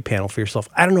 view panel for yourself.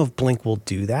 I don't know if Blink will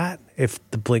do that, if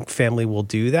the Blink family will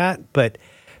do that, but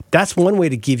that's one way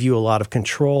to give you a lot of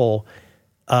control.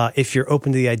 If you're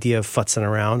open to the idea of futzing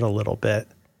around a little bit.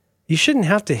 You shouldn't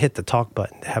have to hit the talk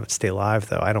button to have it stay live,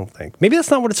 though, I don't think. Maybe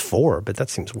that's not what it's for, but that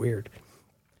seems weird.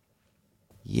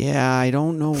 Yeah, I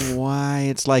don't know why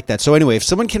it's like that. So anyway, if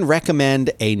someone can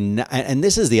recommend and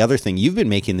this is the other thing, you've been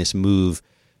making this move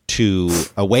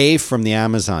away from the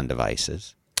Amazon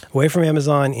devices. Away from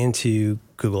Amazon into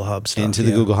Google Hub stuff. Into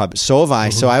the Google Hub. So have I.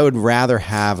 Mm-hmm. So I would rather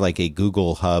have like a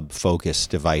Google Hub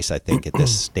focused device, I think, at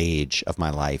this stage of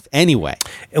my life. Anyway.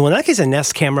 Well, in that case, a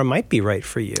Nest camera might be right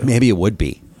for you. Maybe it would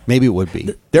be.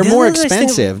 They're more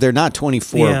expensive. They're not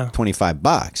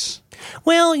 $25.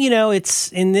 Well,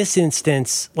 it's in this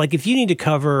instance, like if you need to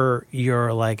cover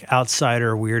your like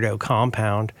outsider weirdo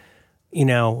compound,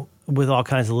 with all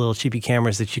kinds of little cheapy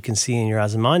cameras that you can see in your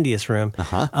Ozymandias room.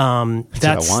 That's what I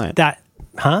want.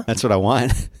 That's what I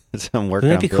want. That's what I'm working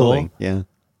on building. Cool? Yeah.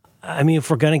 I mean, if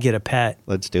we're going to get a pet.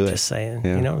 Let's do it. Just saying.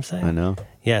 Yeah. You know what I'm saying? I know.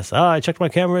 Yes. I checked my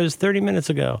cameras 30 minutes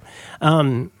ago.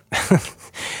 But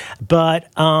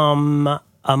one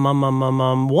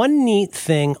neat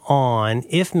thing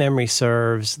if memory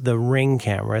serves, the Ring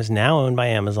cameras, now owned by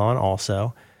Amazon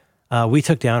also. We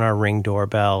took down our Ring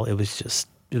doorbell. It was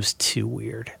too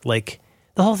weird. Like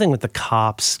the whole thing with the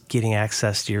cops getting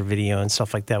access to your video and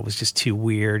stuff like that was just too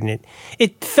weird. And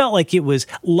it felt like it was,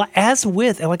 like I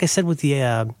said, with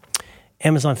the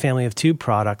Amazon family of tube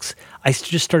products, I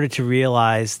just started to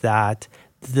realize that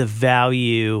the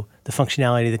value, the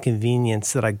functionality, the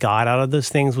convenience that I got out of those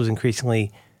things was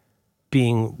increasingly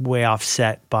being way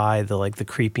offset by the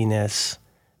creepiness,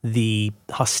 the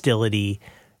hostility,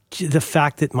 the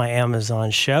fact that my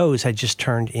Amazon shows had just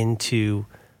turned into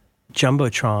a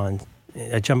Jumbotron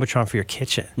for your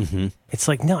kitchen. Mm-hmm. It's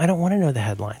like, no, I don't want to know the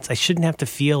headlines. I shouldn't have to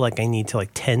feel like I need to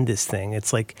tend this thing.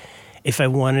 It's like if I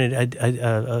wanted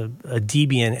a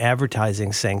Debian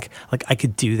advertising sync, I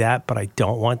could do that, but I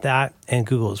don't want that. And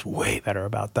Google is way better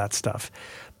about that stuff.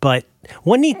 But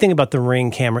one neat thing about the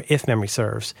Ring camera, if memory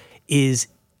serves, is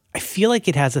I feel like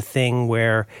it has a thing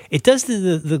where it does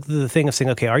the thing of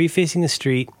saying, okay, are you facing the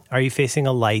street? Are you facing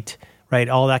a light? Right,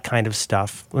 all that kind of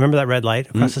stuff. Remember that red light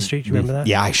across the street? You remember that?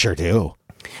 Yeah, I sure do.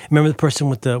 Remember the person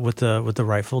with the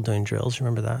rifle doing drills? You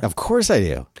remember that? Of course I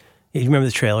do. Yeah, you remember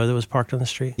the trailer that was parked on the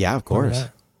street? Yeah, of course.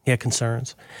 Yeah,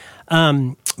 concerns.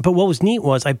 But what was neat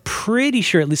was I'm pretty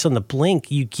sure, at least on the Blink,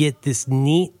 you get this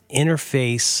neat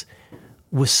interface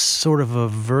with sort of a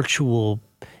virtual.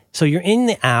 So you're in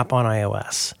the app on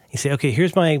iOS. You say, okay,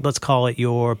 here's let's call it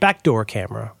your backdoor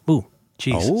camera. Ooh.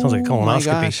 Jeez, sounds like a colonoscopy.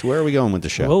 My gosh, where are we going with the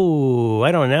show? Oh,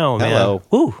 I don't know, man. Hello.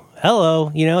 Ooh,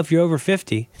 hello. If you're over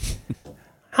 50.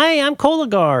 Hi, I'm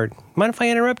Cologuard. Mind if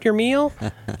I interrupt your meal?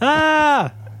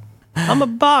 I'm a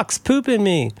box. Poop in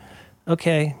me.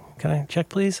 Okay, can I check,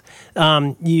 please?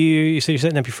 So you're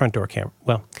setting up your front door camera.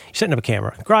 Well, you're setting up a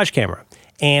camera, garage camera.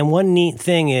 And one neat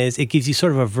thing is it gives you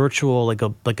sort of a virtual, like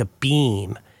a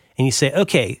beam. And you say,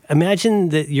 okay, imagine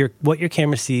that what your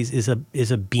camera sees is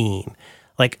a beam.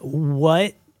 Like,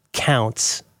 what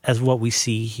counts as what we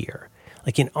see here?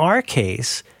 Like, in our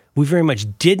case, we very much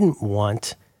didn't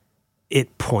want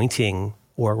it pointing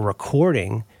or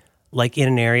recording, like, in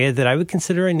an area that I would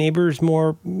consider a neighbor's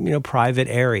more, private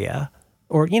area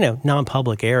or,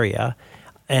 non-public area.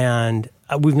 And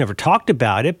we've never talked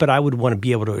about it, but I would want to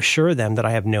be able to assure them that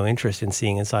I have no interest in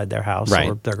seeing inside their house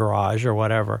or their garage or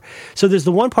whatever. So there's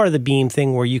the one part of the beam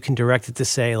thing where you can direct it to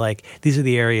say, like, these are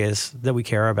the areas that we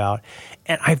care about.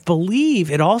 And I believe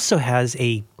it also has what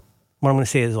I'm going to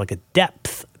say is like a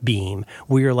depth beam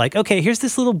where you're like, okay, here's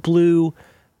this little blue,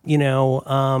 how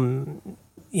do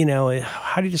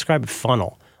you describe it?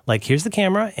 Funnel. Like, here's the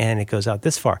camera and it goes out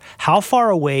this far. How far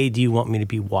away do you want me to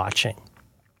be watching?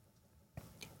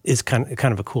 Is kind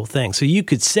of a cool thing. So you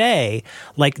could say,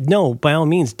 like, no, by all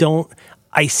means, don't.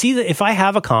 I see that if I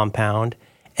have a compound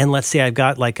and let's say I've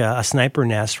got like a sniper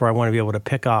nest where I want to be able to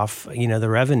pick off, the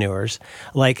revenuers,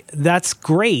 like that's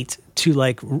great to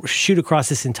like shoot across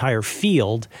this entire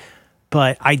field,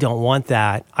 but I don't want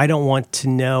that. I don't want to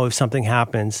know if something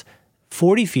happens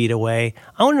 40 feet away.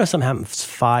 I want to know something happens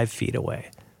 5 feet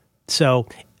away. So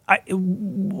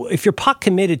if you're pot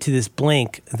committed to this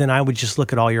blink, then I would just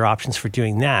look at all your options for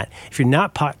doing that. If you're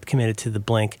not pot committed to the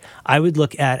blink, I would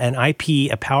look at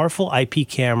a powerful IP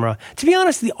camera. To be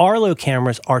honest, the Arlo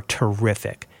cameras are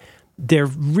terrific. They're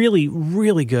really,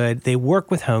 really good. They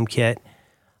work with HomeKit.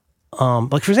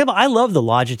 Like, for example, I love the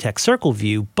Logitech Circle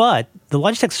View, but the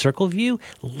Logitech Circle View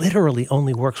literally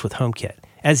only works with HomeKit.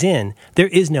 As in, there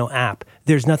is no app.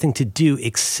 There's nothing to do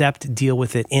except deal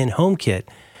with it in HomeKit,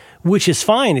 which is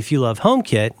fine if you love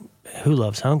HomeKit. Who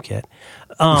loves HomeKit?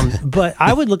 But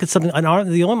I would look at something.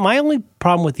 My only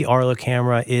problem with the Arlo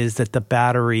camera is that the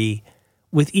battery,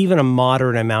 with even a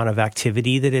moderate amount of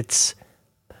activity, that it's,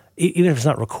 even if it's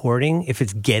not recording, if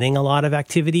it's getting a lot of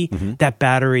activity, that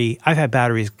battery, I've had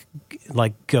batteries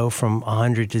like go from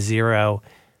 100 to 0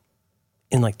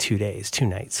 in like 2 days, 2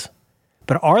 nights.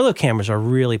 But Arlo cameras are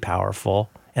really powerful,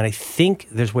 and I think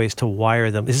there's ways to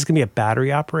wire them. Is this going to be a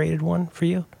battery operated one for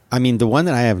you? I mean, the one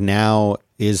that I have now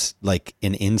is like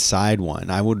an inside one.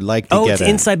 I would like to get it's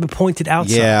inside but pointed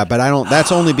outside. Yeah, but I don't.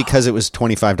 That's only because it was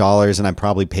 $25, and I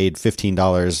probably paid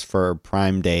 $15 for a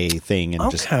Prime Day thing,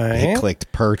 and just clicked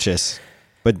purchase.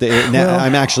 But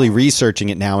I'm actually researching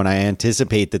it now, and I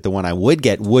anticipate that the one I would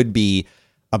get would be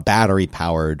a battery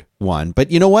powered one.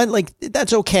 But you know what? Like,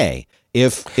 that's okay.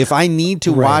 If I need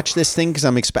to watch this thing because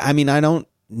I don't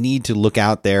need to look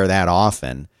out there that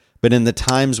often. But in the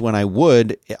times when I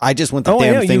would, I just want the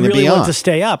damn thing to be on. You really want to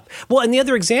stay up. Well, and the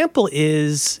other example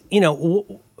is,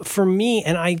 for me,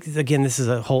 and again, this is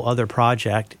a whole other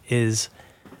project, is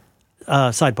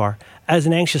sidebar. As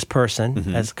an anxious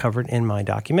person, as covered in my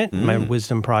document, my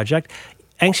wisdom project,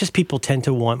 anxious people tend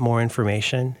to want more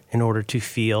information in order to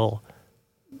feel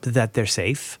that they're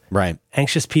safe. Right.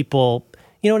 Anxious people,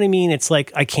 you know what I mean? It's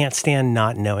like, I can't stand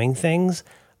not knowing things.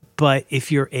 But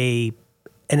if you're an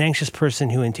anxious person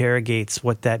who interrogates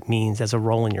what that means as a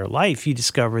role in your life, you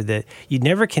discover that you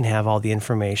never can have all the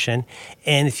information.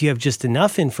 And if you have just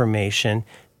enough information,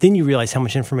 then you realize how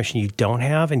much information you don't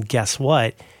have. And guess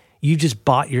what? You just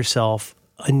bought yourself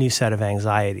a new set of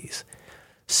anxieties.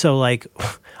 So like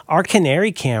our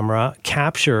Canary camera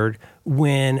captured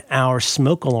when our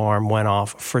smoke alarm went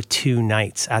off for 2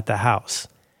 nights at the house.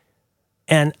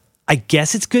 And I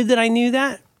guess it's good that I knew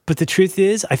that. But the truth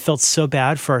is, I felt so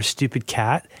bad for our stupid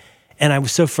cat, and I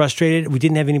was so frustrated. We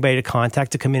didn't have anybody to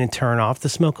contact to come in and turn off the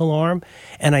smoke alarm,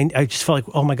 and I just felt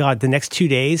like, oh my God, the next 2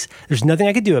 days, there's nothing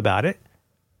I could do about it,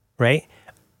 right?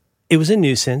 It was a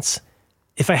nuisance.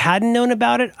 If I hadn't known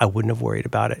about it, I wouldn't have worried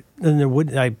about it. And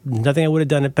nothing I would have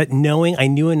done it, but I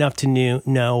knew enough to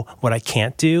know what I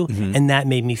can't do, and that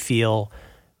made me feel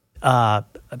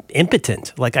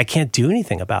impotent. Like I can't do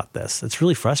anything about this. It's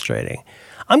really frustrating.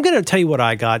 I'm going to tell you what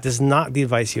I got. This is not the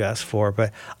advice you asked for,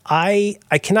 but I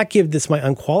cannot give this my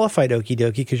unqualified okie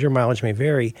dokie because your mileage may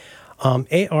vary.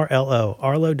 Arlo.com.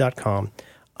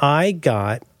 I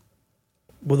got,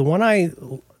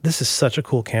 this is such a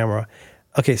cool camera.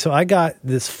 Okay, so I got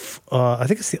this, I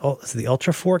think it's the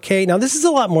Ultra 4K. Now, this is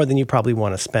a lot more than you probably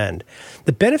want to spend.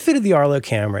 The benefit of the Arlo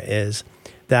camera is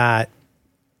that,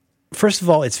 first of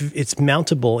all, it's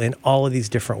mountable in all of these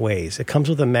different ways. It comes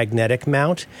with a magnetic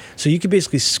mount. So you can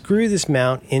basically screw this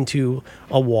mount into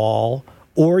a wall,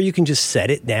 or you can just set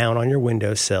it down on your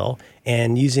windowsill.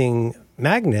 And using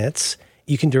magnets,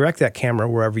 you can direct that camera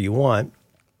wherever you want.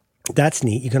 That's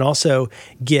neat. You can also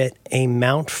get a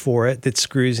mount for it that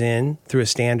screws in through a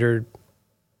standard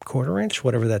 1/4 inch,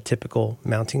 whatever that typical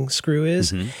mounting screw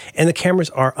is. And the cameras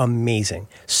are amazing.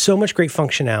 So much great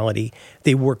functionality.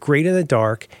 They work great in the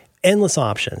dark. Endless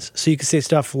options. So you can say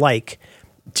stuff like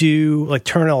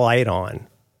turn a light on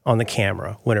the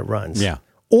camera when it runs. Yeah.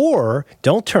 Or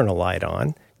don't turn a light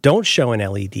on, don't show an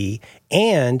LED,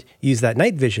 and use that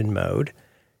night vision mode.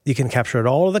 You can capture it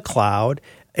all to the cloud.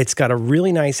 It's got a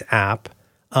really nice app.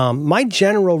 My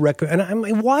general recommend,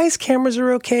 Wyze cameras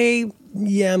are okay.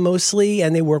 Yeah, mostly.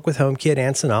 And they work with HomeKit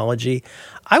and Synology.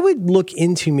 I would look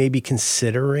into maybe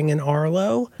considering an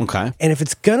Arlo. Okay. And if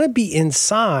it's going to be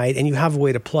inside and you have a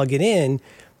way to plug it in,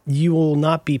 you will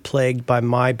not be plagued by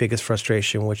my biggest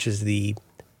frustration, which is the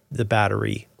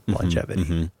battery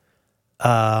longevity.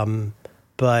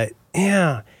 But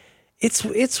yeah,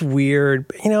 it's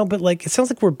weird, but like, it sounds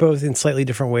like we're both in slightly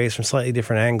different ways from slightly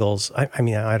different angles. I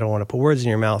mean, I don't want to put words in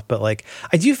your mouth, but like,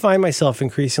 I do find myself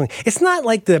increasingly, it's not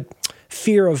like the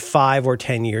fear of 5 or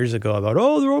 10 years ago about,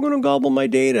 they're all going to gobble my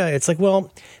data. It's like,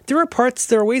 well, there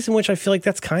are ways in which I feel like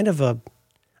that's kind of the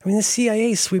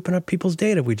CIA is sweeping up people's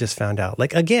data. We just found out.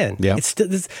 Like, again,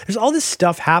 there's all this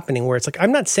stuff happening where it's like,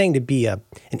 I'm not saying to be an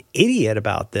idiot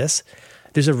about this.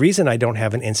 There's a reason I don't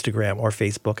have an Instagram or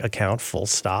Facebook account, full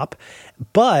stop.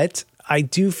 But I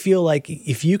do feel like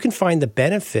if you can find the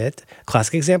benefit,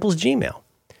 classic example is Gmail.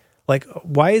 Like,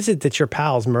 why is it that your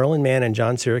pals, Merlin Mann and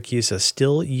John Siracusa,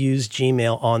 still use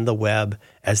Gmail on the web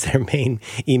as their main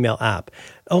email app?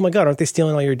 Oh my God, aren't they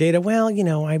stealing all your data? Well,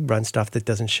 I run stuff that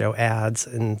doesn't show ads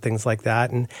and things like that.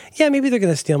 And yeah, maybe they're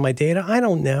going to steal my data. I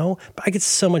don't know. But I get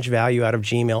so much value out of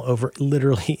Gmail over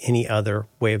literally any other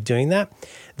way of doing that,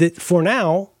 that for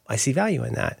now, I see value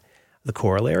in that. The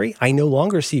corollary, I no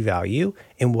longer see value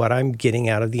in what I'm getting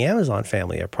out of the Amazon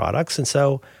family of products. And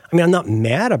so, I'm not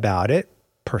mad about it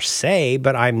per se,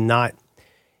 but I'm not,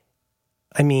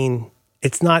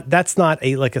 that's not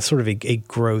a sort of a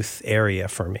growth area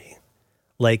for me.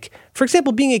 Like, for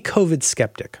example, being a COVID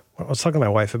skeptic. I was talking to my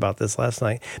wife about this last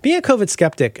night. Being a COVID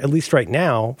skeptic, at least right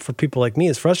now, for people like me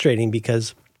is frustrating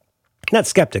because, not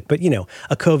skeptic, but,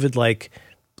 a COVID,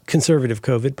 conservative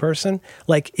COVID person.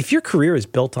 Like, if your career is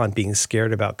built on being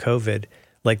scared about COVID,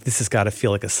 this has got to feel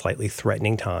like a slightly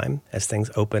threatening time as things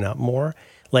open up more.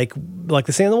 Like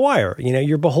they say in The Wire,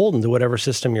 you're beholden to whatever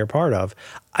system you're part of.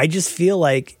 I just feel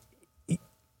like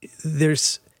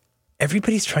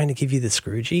everybody's trying to give you the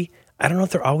Scroogey. I don't know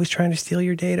if they're always trying to steal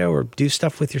your data or do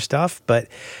stuff with your stuff, but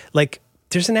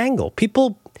there's an angle.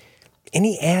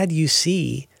 Any ad you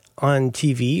see on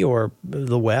TV or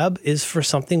the web is for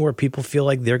something where people feel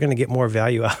like they're going to get more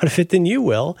value out of it than you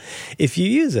will if you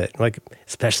use it.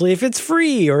 Especially if it's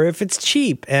free or if it's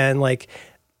cheap. And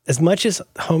as much as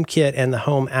HomeKit and the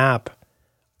Home app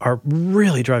are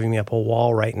really driving me up a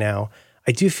wall right now,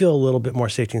 I do feel a little bit more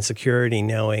safety and security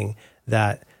knowing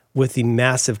that with the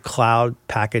massive cloud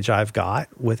package I've got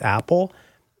with Apple,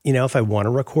 if I want to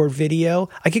record video,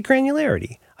 I get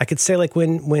granularity. I could say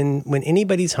when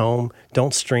anybody's home,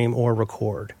 don't stream or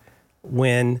record.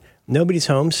 When nobody's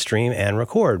home, stream and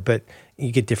record. But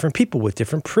you get different people with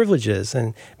different privileges.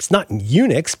 And it's not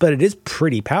Unix, but it is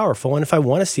pretty powerful. And if I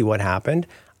want to see what happened,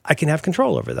 I can have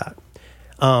control over that.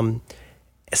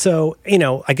 So,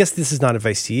 I guess this is not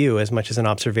advice to you as much as an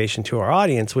observation to our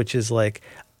audience, which is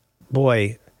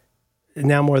boy,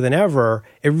 now more than ever,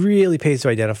 it really pays to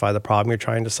identify the problem you're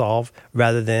trying to solve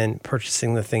rather than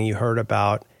purchasing the thing you heard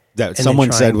about. That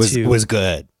someone said was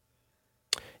good.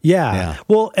 Yeah.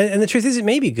 Well, and the truth is it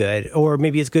may be good, or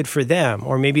maybe it's good for them,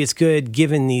 or maybe it's good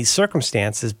given these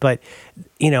circumstances. But,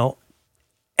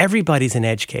 everybody's an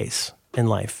edge case in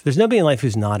life. There's nobody in life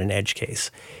who's not an edge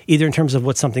case, either in terms of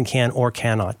what something can or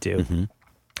cannot do. Mm-hmm.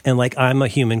 And I'm a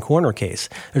human corner case.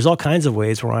 There's all kinds of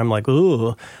ways where I'm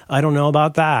ooh, I don't know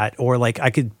about that. Or I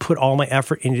could put all my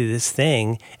effort into this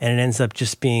thing and it ends up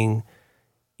just being,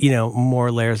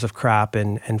 more layers of crap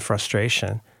and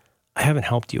frustration. I haven't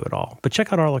helped you at all. But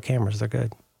check out Arlo cameras. They're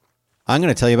good. I'm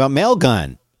going to tell you about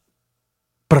Mailgun.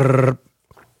 Brrr.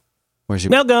 Where's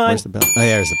your Mailgun? Where's the bell? Oh,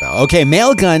 yeah, there's the bell. Okay,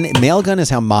 Mailgun. Mailgun is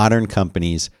how modern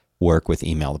companies work with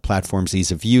email. The platform's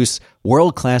ease of use,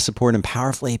 world-class support, and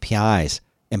powerful APIs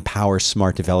empower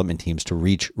smart development teams to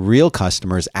reach real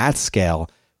customers at scale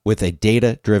with a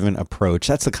data-driven approach.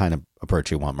 That's the kind of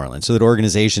approach you want, Merlin, so that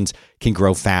organizations can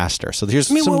grow faster. So here's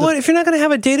if you're not going to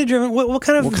have a data-driven, what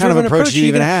kind of approach do you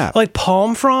even have?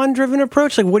 Palm frond-driven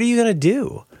approach? What are you going to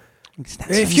do?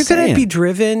 If you're going to be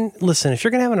driven, listen, if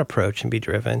you're going to have an approach and be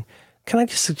driven, can I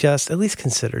just suggest at least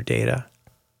consider data?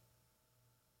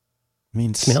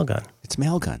 It's Mailgun. It's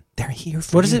Mailgun. They're here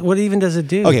for you. What even does it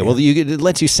do? Okay, well, it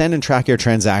lets you send and track your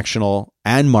transactional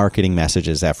and marketing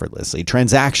messages effortlessly.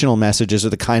 Transactional messages are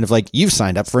the kind of you've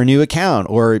signed up for a new account,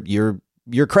 or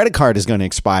your credit card is going to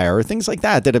expire, or things like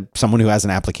that someone who has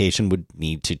an application would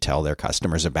need to tell their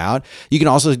customers about. You can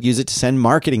also use it to send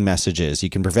marketing messages. You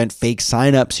can prevent fake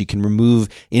signups. You can remove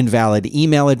invalid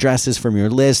email addresses from your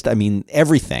list.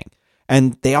 Everything.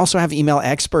 And they also have email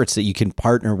experts that you can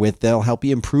partner with. They'll help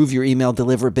you improve your email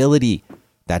deliverability.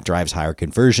 That drives higher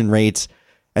conversion rates.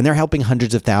 And they're helping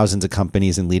hundreds of thousands of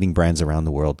companies and leading brands around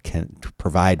the world can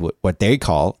provide what they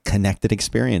call connected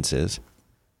experiences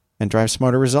and drive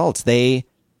smarter results. They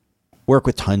work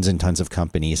with tons and tons of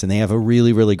companies, and they have a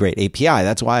really, really great API.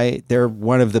 That's why they're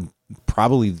one of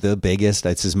probably the biggest,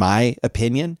 this is my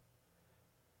opinion,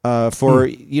 for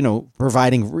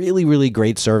providing really, really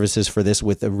great services for this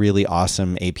with a really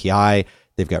awesome API.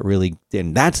 They've got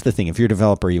and that's the thing. If you're a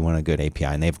developer, you want a good API,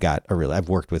 and they've got I've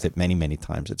worked with it many, many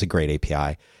times. It's a great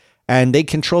API, and they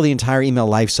control the entire email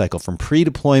lifecycle from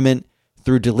pre-deployment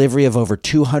through delivery of over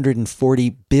 240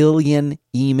 billion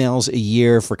emails a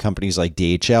year for companies like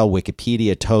DHL,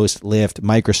 Wikipedia, Toast, Lyft,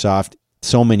 Microsoft,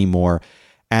 so many more.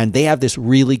 And they have this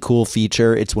really cool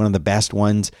feature. It's one of the best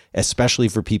ones, especially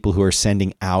for people who are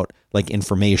sending out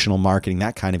informational marketing,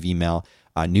 that kind of email,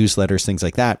 newsletters, things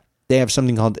like that. they have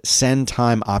something called send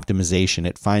time optimization.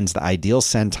 It finds the ideal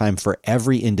send time for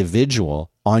every individual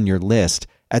on your list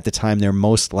at the time they're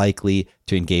most likely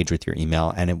to engage with your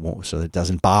email, and it won't, so it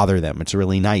doesn't bother them. It's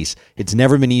really nice. It's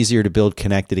never been easier to build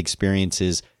connected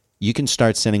experiences. You can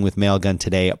start sending with Mailgun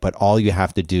today, but all you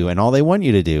have to do, and all they want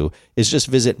you to do, is just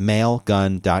visit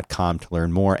mailgun.com to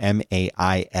learn more.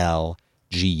 Mailgun,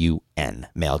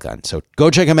 Mailgun. So go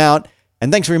check them out.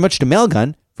 And thanks very much to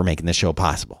Mailgun for making this show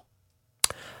possible.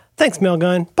 Thanks,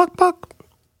 Mailgun. Buck, buck.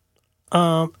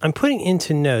 I'm putting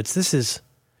into notes. This is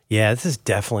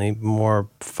definitely more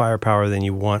firepower than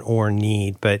you want or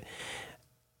need. But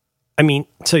I mean,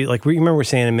 so like, remember we were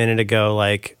saying a minute ago,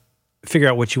 like, figure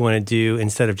out what you want to do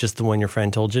instead of just the one your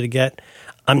friend told you to get.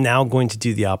 I'm now going to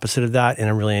do the opposite of that in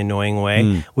a really annoying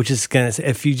way, which is going to say,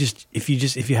 if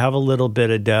you have a little bit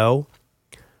of dough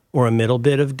or a middle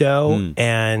bit of dough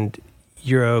and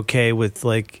you're okay with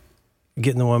like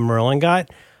getting the one Merlin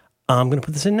got, I'm going to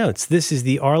put this in notes. This is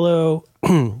the Arlo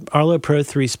Pro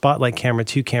 3 Spotlight Camera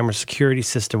 2-camera security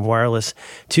system, wireless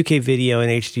 2K video and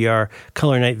HDR,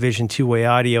 color night vision, two-way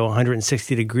audio,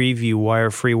 160-degree view,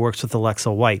 wire-free, works with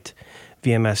Alexa White,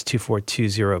 VMS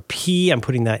 2420p. I'm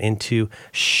putting that into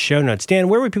show notes. Dan,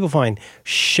 where would people find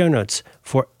show notes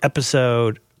for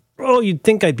episode, you'd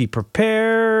think I'd be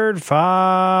prepared,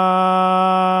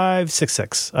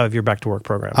 566 of your Back to Work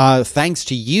program? Thanks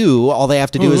to you, all they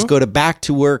have to do is go to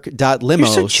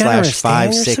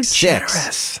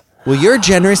backtowork.limo/566. Well, you're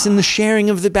generous in the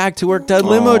sharing of the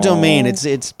back-to-work.limo domain.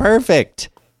 It's perfect.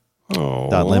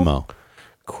 .limo.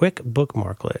 Quick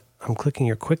bookmarklet. I'm clicking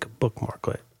your quick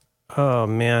bookmarklet. Oh,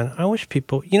 man. I wish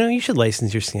people... you should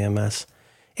license your CMS.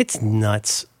 It's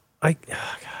nuts. God.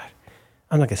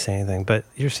 I'm not going to say anything, but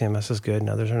your CMS is good and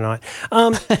others are not.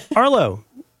 Arlo.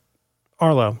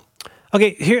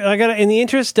 Okay, here, in the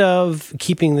interest of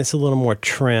keeping this a little more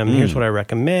trim, here's what I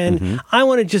recommend. I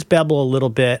want to just babble a little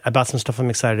bit about some stuff I'm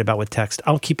excited about with text.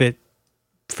 I'll keep it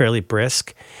fairly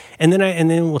brisk. And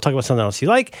then we'll talk about something else you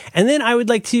like. And then I would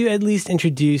like to at least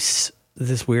introduce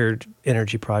this weird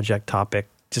energy project topic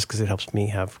just because it helps me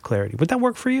have clarity. Would that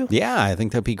work for you? Yeah, I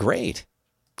think that'd be great.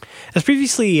 As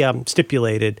previously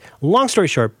stipulated, long story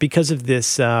short, because of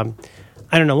this, it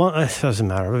doesn't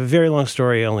matter, a very long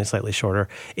story, only slightly shorter,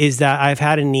 is that I've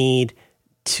had a need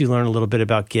to learn a little bit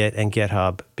about Git and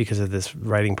GitHub because of this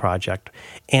writing project.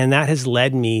 And that has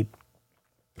led me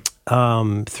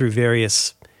through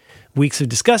various weeks of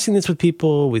discussing this with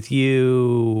people, with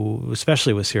you,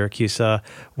 especially with Siracusa,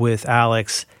 with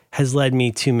Alex, has led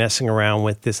me to messing around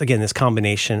with this, again, this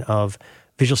combination of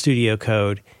Visual Studio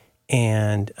Code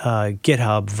and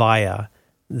GitHub via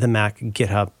the Mac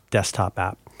GitHub desktop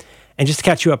app. And just to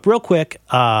catch you up real quick,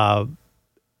 boy,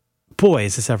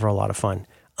 is this ever a lot of fun.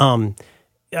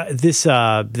 This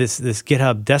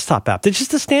GitHub desktop app, it's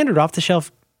just a standard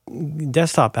off-the-shelf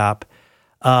desktop app.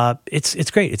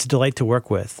 It's great. It's a delight to work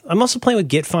with. I'm also playing with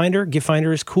Git Finder. Git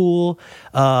Finder is cool.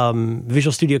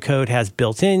 Visual Studio Code has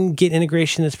built-in Git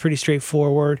integration that's pretty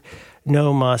straightforward.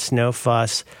 No muss, no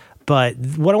fuss. But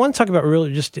what I want to talk about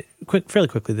really fairly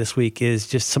quickly this week is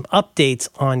just some updates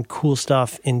on cool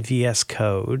stuff in VS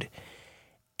Code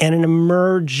and an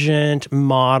emergent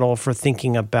model for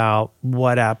thinking about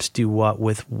what apps do what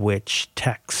with which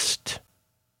text.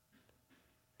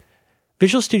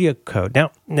 Visual Studio Code.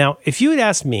 Now, if you had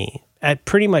asked me at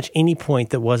pretty much any point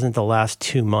that wasn't the last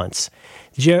 2 months,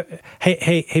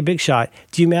 hey, Big Shot,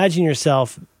 do you imagine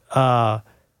yourself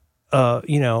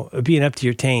being up to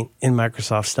your taint in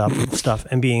Microsoft stuff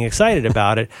and being excited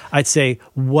about it? I'd say,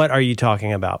 what are you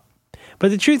talking about? But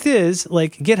the truth is,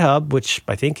 like GitHub, which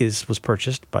I think was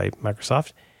purchased by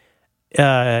Microsoft,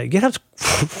 GitHub's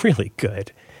really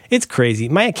good. It's crazy.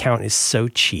 My account is so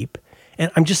cheap, and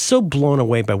I'm just so blown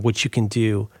away by what you can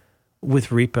do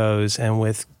with repos and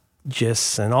with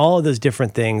GISs and all of those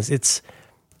different things. It's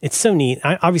so neat.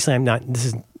 This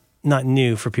is not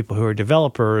new for people who are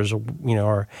developers, or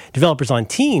developers on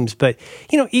teams, but,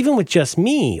 even with just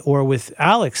me or with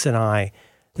Alex and I,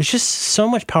 there's just so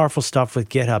much powerful stuff with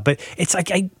GitHub. But it's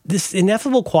like this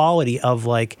ineffable quality of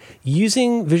like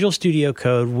using Visual Studio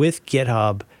Code with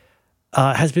GitHub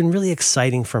has been really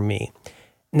exciting for me.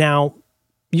 Now,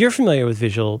 you're familiar with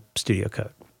Visual Studio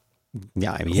Code.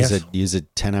 Yeah, I mean, use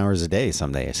it 10 hours a day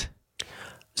some days.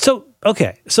 So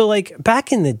like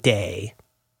back in the day,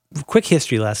 quick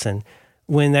history lesson,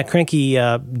 when that cranky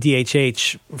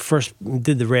DHH first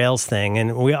did the Rails thing,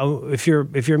 and if you're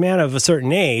a man of a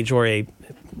certain age or a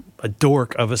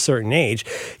dork of a certain age,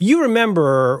 you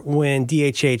remember when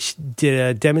DHH did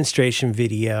a demonstration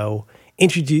video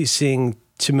introducing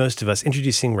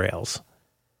Rails.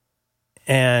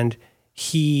 And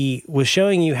he was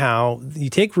showing you how you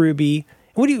take Ruby.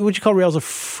 Would you call Rails a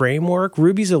framework?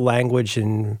 Ruby's a language,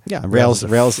 and Rails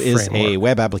is a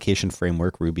web application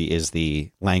framework. Ruby is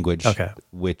the language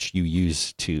which you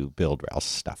use to build Rails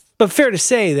stuff. But fair to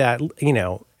say that,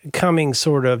 coming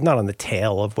sort of not on the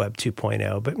tail of Web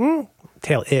 2.0, but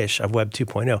tail-ish of Web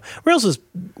 2.0, Rails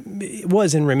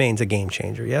was and remains a game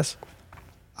changer. Yes.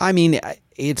 I mean,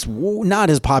 it's not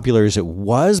as popular as it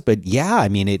was, but yeah, I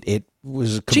mean, it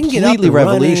was completely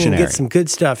revolutionary. Get some good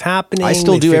stuff happening. I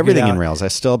still do everything in Rails.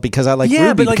 Because I like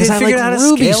Ruby, because I like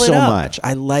Ruby so much.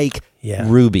 I like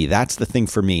Ruby. That's the thing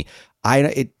for me.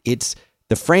 It's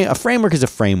a framework is a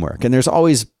framework, and there's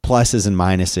always pluses and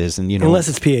minuses, and unless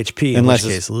it's PHP, in which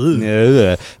case,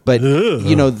 but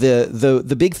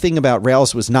the big thing about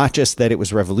Rails was not just that it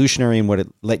was revolutionary and what it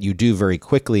let you do very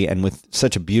quickly, and with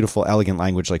such a beautiful, elegant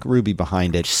language like Ruby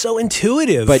behind it, so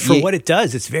intuitive. But for what it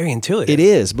does, it's very intuitive. It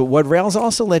is, but what Rails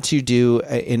also lets you do,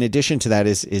 in addition to that,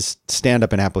 is stand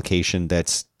up an application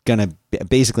that's going to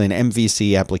basically an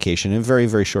MVC application in a very,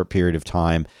 very short period of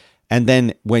time. And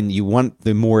then when you want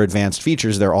the more advanced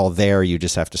features, they're all there. You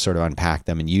just have to sort of unpack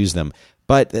them and use them.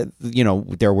 But,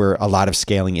 there were a lot of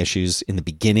scaling issues in the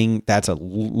beginning. That's a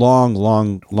long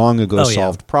ago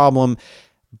solved problem.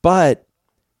 But,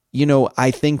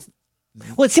 I think...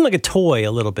 Well, it seemed like a toy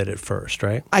a little bit at first,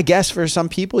 right? I guess for some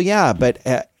people, yeah. But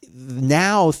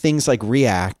now things like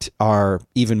React are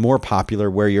even more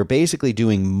popular, where you're basically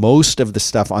doing most of the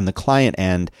stuff on the client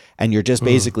end, and you're just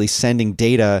basically sending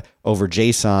data over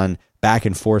JSON back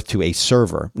and forth to a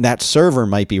server. That server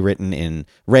might be written in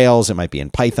Rails, it might be in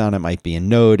Python, it might be in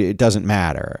Node, it doesn't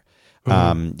matter.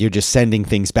 You're just sending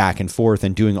things back and forth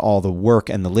and doing all the work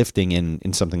and the lifting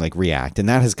in something like React. And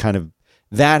that has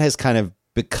kind of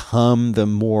become the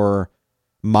more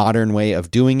modern way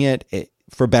of doing it,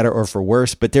 for better or for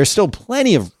worse. But there's still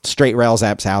plenty of straight Rails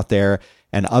apps out there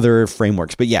and other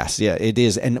frameworks. But yes, it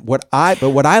is. And what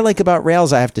I like about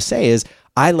Rails, I have to say, is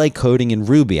I like coding in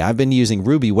Ruby. I've been using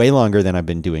Ruby way longer than I've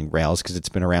been doing Rails, because it's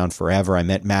been around forever. I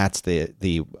met Mats,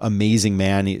 the amazing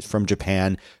man from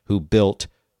Japan who built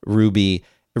Ruby.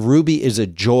 Ruby is a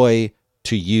joy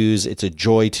to use. It's a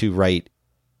joy to write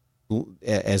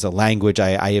as a language.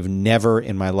 I have never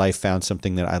in my life found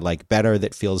something that I like better,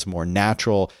 that feels more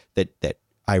natural, that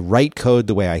I write code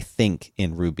the way I think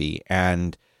in Ruby,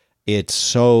 and it's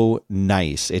so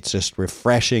nice. It's just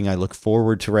refreshing. I look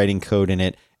forward to writing code in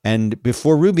it. And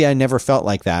before Ruby, I never felt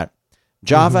like that.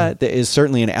 Java is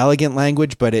certainly an elegant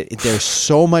language, but there's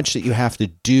so much that you have to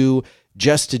do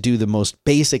just to do the most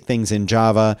basic things in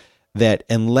Java, that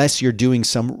unless you're doing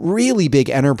some really big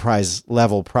enterprise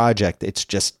level project, it's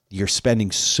just, you're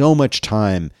spending so much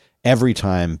time every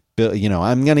time.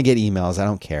 I'm going to get emails. I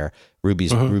don't care.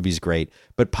 Ruby's great.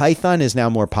 But Python is now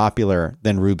more popular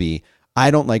than Ruby.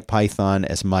 I don't like Python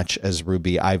as much as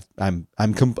Ruby. I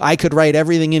could write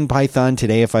everything in Python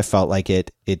today if I felt like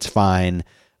it. It's fine.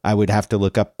 I would have to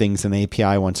look up things in the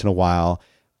API once in a while,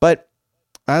 but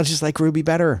I just like Ruby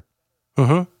better.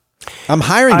 I'm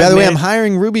hiring, by the way, I'm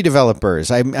hiring Ruby developers.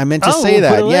 I meant to say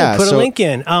that. Put a link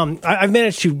in. I've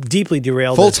managed to deeply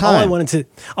derail full this. Time.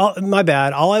 My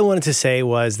bad. All I wanted to say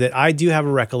was that I do have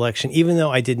a recollection, even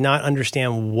though I did not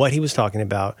understand what he was talking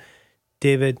about.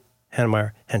 David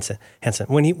Heinemeier Hansson.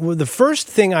 The first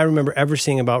thing I remember ever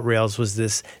seeing about Rails was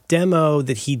this demo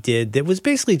that he did that was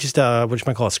basically just what you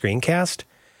might call a screencast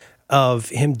of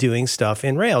him doing stuff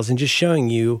in Rails and just showing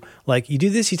you, like, you do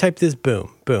this, you type this,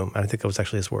 boom, boom. I think that was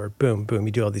actually his word. Boom, boom.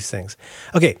 You do all these things.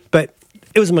 Okay, but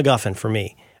it was a MacGuffin for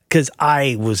me, because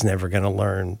I was never going to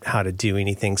learn how to do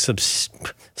anything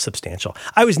substantial.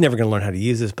 I was never going to learn how to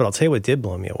use this, but I'll tell you what did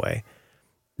blow me away.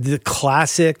 The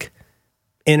classic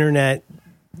internet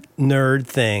nerd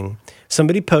thing.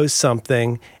 Somebody posts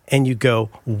something and you go,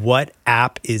 what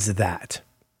app is that?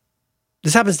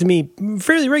 This happens to me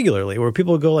fairly regularly, where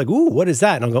people go like, ooh, what is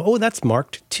that? And I'll go, oh, that's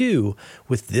marked 2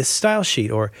 with this style sheet.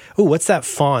 Or, oh, what's that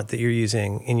font that you're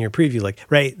using in your preview? Like,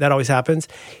 right, that always happens.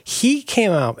 He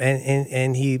came out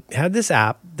and he had this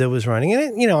app that was running.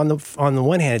 And it, on the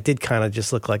one hand, it did kind of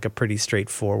just look like a pretty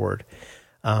straightforward,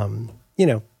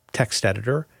 text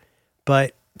editor.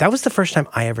 But that was the first time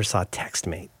I ever saw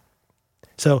TextMate.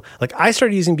 So, like, I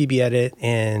started using BBEdit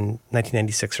in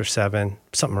 1996 or 7,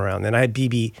 something around then. I had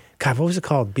what was it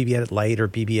called? BBEdit Lite or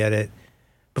BBEdit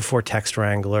before Text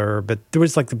Wrangler. But there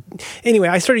was anyway,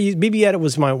 I started using BBEdit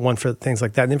was my one for things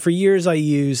like that. And then for years I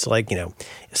used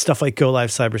stuff like Go Live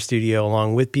Cyber Studio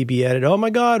along with BBEdit. Oh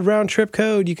my God, round trip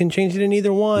code. You can change it in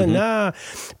either one.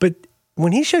 But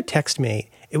when he showed TextMate,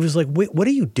 it was like, wait, what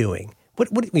are you doing? What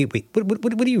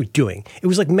are you doing? It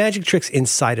was like magic tricks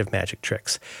inside of magic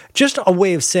tricks. Just a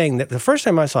way of saying that the first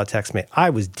time I saw TextMate, I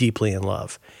was deeply in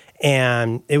love.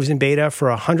 And it was in beta for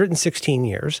 116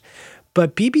 years.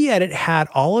 But BBEdit had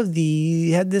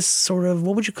had this sort of,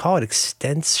 what would you call it,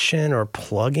 extension or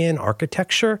plugin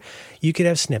architecture. You could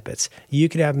have snippets, you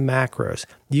could have macros,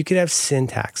 you could have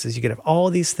syntaxes, you could have all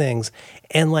of these things.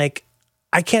 And like,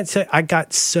 I can't say, I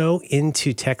got so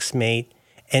into TextMate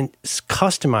and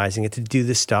customizing it to do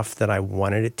the stuff that I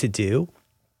wanted it to do,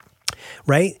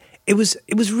 right? It was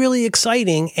really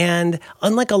exciting, and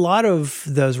unlike a lot of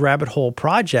those rabbit hole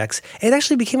projects, it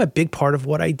actually became a big part of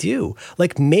what I do.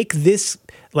 Like make this,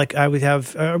 like I would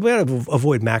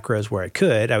avoid macros where I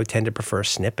could. I would tend to prefer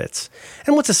snippets.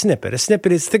 And what's a snippet? A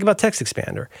snippet is, think about Text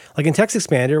Expander. Like in Text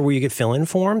Expander where you get fill-in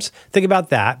forms, think about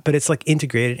that, but it's like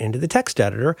integrated into the text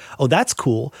editor. Oh, that's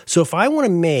cool. So if I want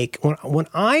to make, when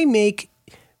I make,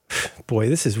 boy,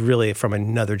 this is really from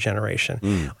another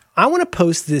generation. I want to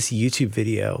post this YouTube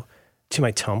video to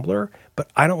my Tumblr,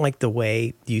 but I don't like the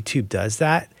way YouTube does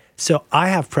that. So I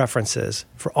have preferences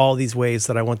for all these ways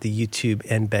that I want the YouTube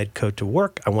embed code to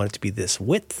work. I want it to be this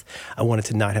width. I want it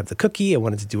to not have the cookie. I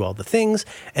want it to do all the things.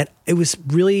 And it was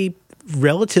really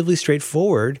relatively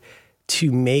straightforward to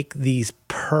make these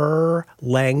per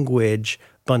language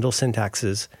bundle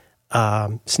syntaxes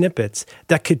snippets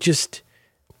that could just,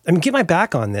 I mean, get my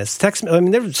back on this.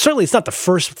 Certainly it's not the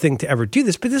first thing to ever do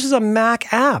this, but this is a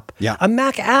Mac app. Yeah. A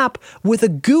Mac app with a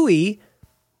GUI.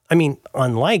 I mean,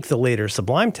 unlike the later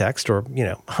Sublime Text or,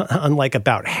 unlike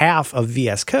about half of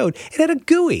VS Code, it had a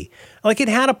GUI. Like it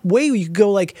had a way where you could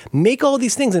go like make all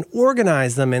these things and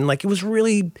organize them. And like it was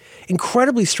really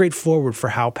incredibly straightforward for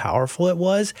how powerful it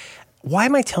was. Why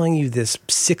am I telling you this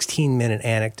 16-minute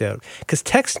anecdote? Because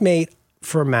TextMate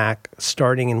for Mac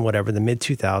starting in whatever, the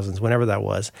mid-2000s, whenever that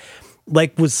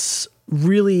was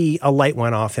really a light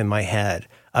went off in my head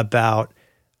about,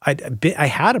 I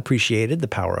had appreciated the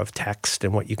power of text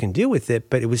and what you can do with it,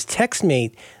 but it was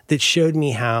TextMate that showed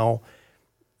me how,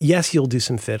 yes, you'll do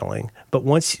some fiddling, but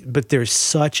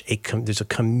there's a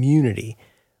community,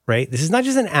 right? This is not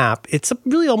just an app. It's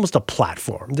really almost a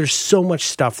platform. There's so much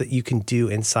stuff that you can do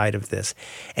inside of this.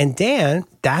 And Dan,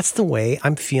 that's the way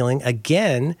I'm feeling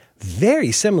again,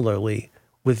 very similarly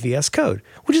with VS Code,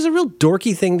 which is a real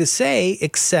dorky thing to say,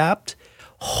 except,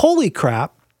 holy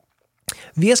crap,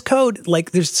 VS Code,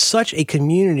 like there's such a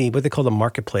community, what they call the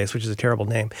marketplace, which is a terrible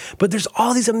name, but there's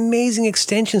all these amazing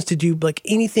extensions to do like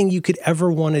anything you could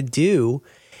ever want to do.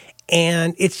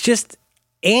 And it's just,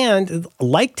 and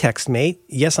like TextMate,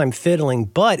 yes, I'm fiddling,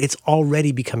 but it's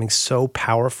already becoming so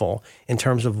powerful in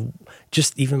terms of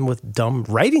just even with dumb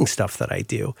writing stuff that I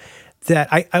do, that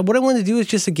what I want to do is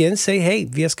just again say, hey,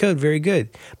 VS Code, very good.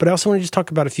 But I also want to just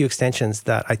talk about a few extensions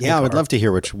that I think I would love to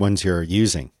hear which ones you're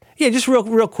using. Yeah, just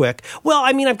real quick. Well,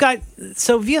 I mean,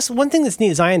 VS, one thing that's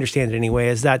neat, as I understand it anyway,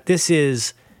 is that this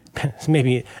is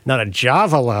maybe not a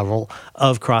Java level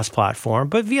of cross-platform,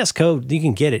 but VS Code, you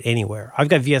can get it anywhere. I've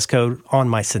got VS Code on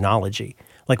my Synology.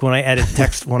 Like when I edit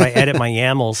text, when I edit my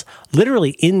YAMLs,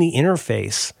 literally in the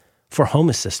interface for Home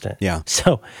Assistant. Yeah.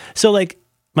 So like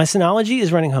my Synology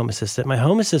is running Home Assistant. My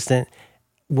Home Assistant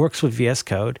works with VS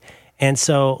Code. And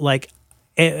so like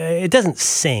it doesn't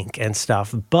sync and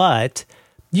stuff, but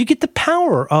you get the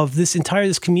power of this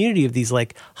community of these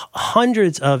like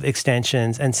hundreds of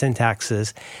extensions and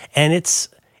syntaxes. And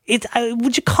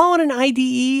would you call it an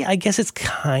IDE? I guess it's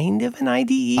kind of an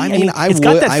IDE. I mean, it's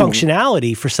got that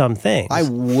functionality for some things. I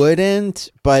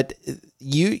wouldn't, but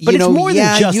it's more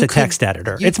than just a text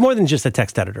editor. It's more than just a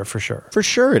text editor for sure. For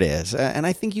sure it is. And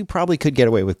I think you probably could get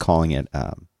away with calling it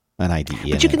an IDE.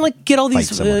 But you can like get all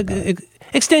these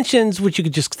extensions, which you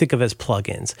could just think of as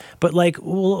plugins. But like,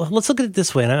 well, let's look at it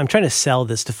this way. And I'm trying to sell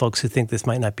this to folks who think this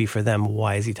might not be for them.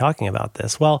 Why is he talking about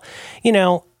this? Well,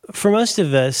 for most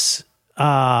of us,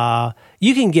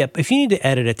 you can get, if you need to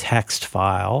edit a text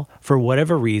file for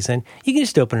whatever reason, you can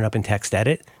just open it up in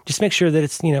TextEdit. Just make sure that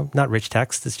it's, not rich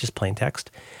text. It's just plain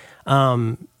text.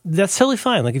 That's totally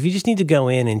fine. Like if you just need to go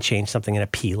in and change something in a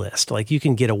plist, like you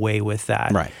can get away with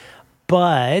that. Right.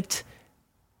 But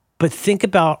think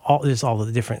about all of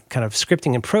the different kind of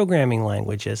scripting and programming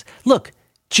languages. Look,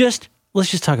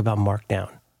 let's just talk about Markdown.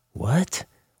 What?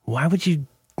 Why would you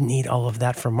need all of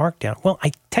that for Markdown? Well,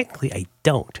 I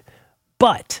don't.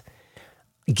 But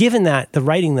given that the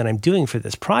writing that I'm doing for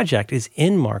this project is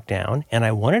in Markdown and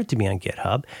I wanted it to be on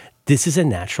GitHub, this is a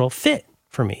natural fit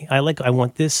for me. I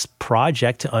want this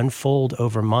project to unfold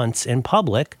over months in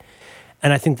public,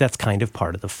 and I think that's kind of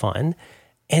part of the fun.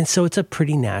 And so it's a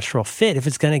pretty natural fit if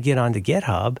it's going to get onto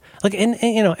GitHub. Like,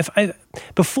 and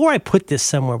before I put this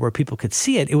somewhere where people could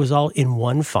see it, it was all in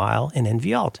one file in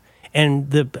NVAlt.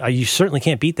 And you certainly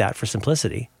can't beat that for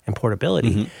simplicity and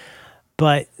portability. Mm-hmm.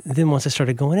 But then once I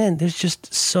started going in, there's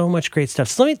just so much great stuff.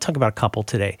 So let me talk about a couple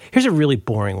today. Here's a really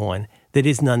boring one that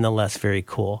is nonetheless very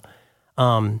cool.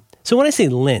 So when I say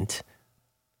lint,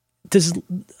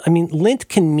 lint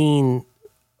can mean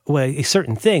a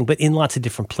certain thing, but in lots of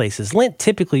different places. Lint,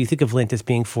 typically you think of lint as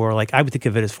being for, like, I would think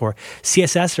of it as for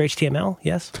CSS or HTML,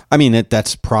 yes? I mean,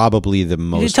 that's probably the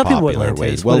most popular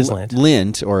way. Well, what is lint?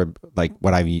 Lint, or like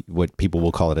what people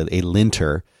will call it, a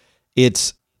linter,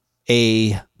 it's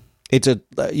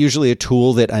usually a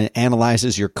tool that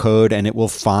analyzes your code, and it will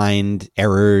find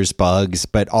errors, bugs,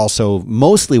 but also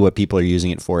mostly what people are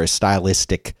using it for is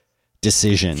stylistic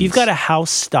decisions. If you've got a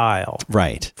house style.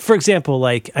 Right. For example,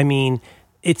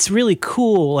 it's really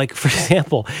cool. Like, for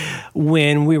example,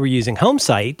 when we were using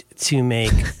HomeSite to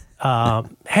make,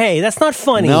 hey, that's not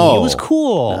funny. No. It was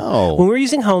cool. No. When we were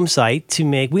using HomeSite to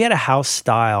make, we had a house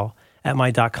style at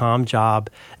my .com job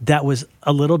that was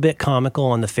a little bit comical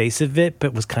on the face of it,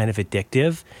 but was kind of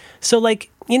addictive. So,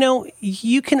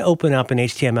 you can open up an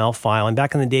HTML file, and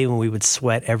back in the day when we would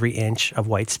sweat every inch of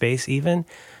white space even,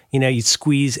 you'd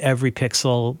squeeze every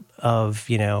pixel of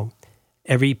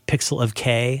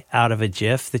K out of a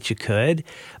GIF that you could,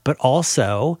 but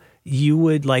also you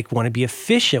would want to be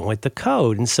efficient with the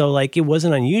code. And so it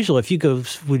wasn't unusual if you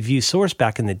would view source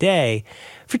back in the day.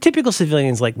 For typical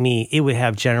civilians like me, it would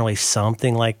have generally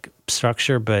something like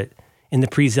structure, but in the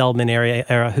pre-Zeldman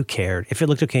era, who cared? If it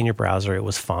looked okay in your browser, it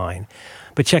was fine.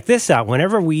 But check this out.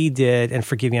 Whenever we did, and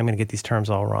forgive me, I'm going to get these terms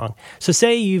all wrong. So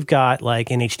say you've got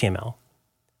an HTML.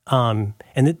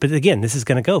 But again, this is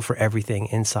going to go for everything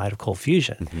inside of Cold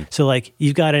Fusion. Mm-hmm. So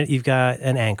you've got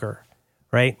an anchor,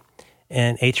 right?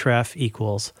 And href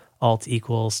equals alt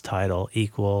equals title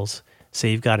equals. So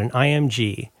you've got an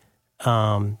IMG. You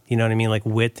know what I mean? Like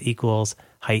width equals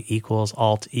height equals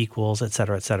alt equals, et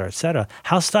cetera, et cetera, et cetera.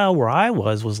 House style where I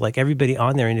was like everybody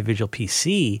on their individual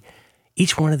PC.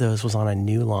 Each one of those was on a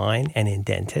new line and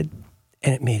indented,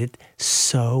 and it made it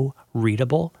so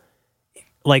readable.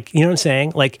 You know what I'm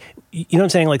saying?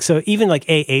 So even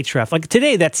href,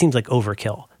 today that seems like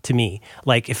overkill to me.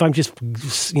 If I'm just,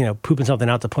 pooping something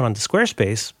out to put onto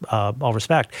Squarespace, all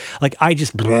respect,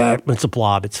 it's a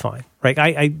blob, it's fine, right?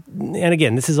 And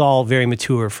again, this is all very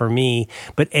mature for me,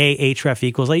 but href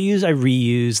equals, I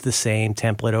reuse the same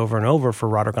template over and over for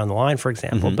Roderick on the Line, for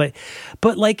example. Mm-hmm.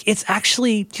 But it's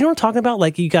actually, do you know what I'm talking about?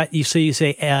 You say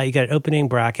you got an opening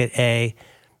bracket, A,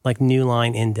 new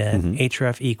line indent, mm-hmm.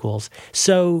 href equals.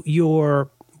 So your,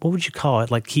 what would you call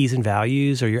it? keys and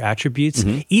values or your attributes.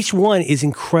 Mm-hmm. Each one is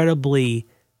incredibly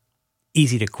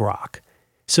easy to grok.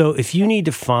 So if you need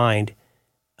to find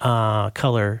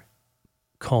color,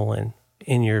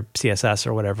 in your CSS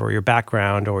or whatever, or your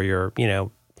background or your,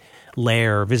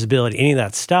 layer, visibility, any of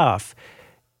that stuff,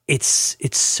 it's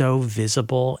so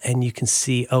visible, and you can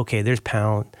see, okay, there's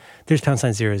pound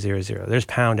sign 000, there's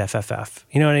pound FFF.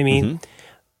 You know what I mean? Mm-hmm.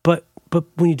 But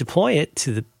when you deploy it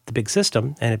to the big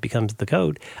system and it becomes the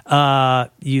code,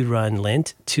 you run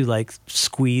lint to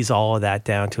squeeze all of that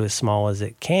down to as small as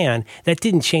it can. That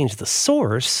didn't change the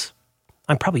source.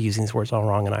 I'm probably using these words all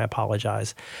wrong, and I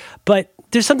apologize. But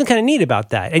there's something kind of neat about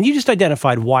that. And you just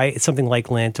identified why it's something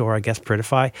like lint, or I guess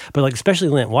Prettify, but especially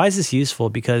lint. Why is this useful?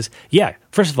 Because,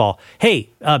 first of all, hey,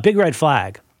 big red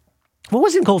flag. What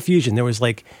was in Cold Fusion? There was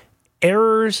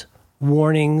errors,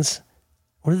 warnings.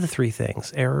 What are the three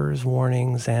things? Errors,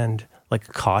 warnings, and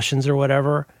cautions or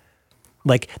whatever.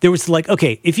 There was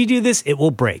okay, if you do this, it will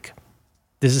break.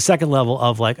 There's a second level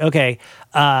of okay,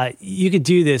 you could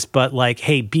do this, but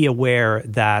hey, be aware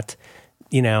that,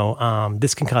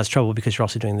 this can cause trouble because you're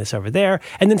also doing this over there.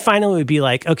 And then finally it would be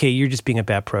okay, you're just being a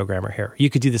bad programmer here.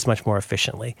 You could do this much more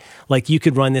efficiently. You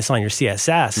could run this on your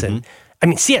CSS, mm-hmm.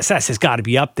 and CSS has got to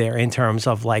be up there in terms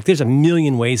of there's a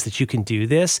million ways that you can do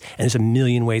this, and there's a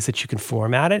million ways that you can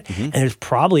format it, mm-hmm. and there's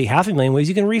probably 500,000 ways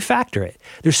you can refactor it.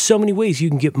 There's so many ways you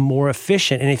can get more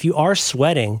efficient, and if you are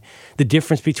sweating the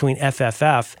difference between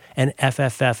FFF and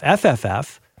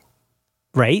FFF,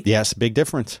 right? Yes, big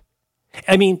difference.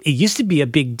 It used to be a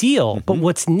big deal, mm-hmm. Mm-hmm. but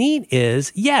what's neat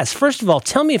is, yes, first of all,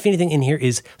 tell me if anything in here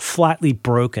is flatly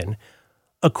broken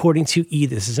according to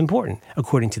this is important,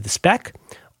 according to the spec,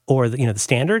 or the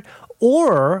standard,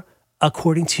 or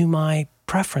according to my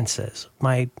preferences,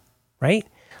 right?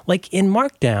 In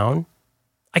Markdown,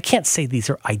 I can't say these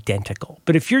are identical,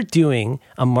 but if you're doing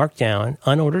a Markdown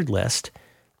unordered list,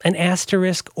 an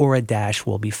asterisk or a dash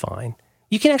will be fine.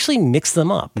 you can actually mix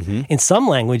them up. In some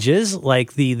languages,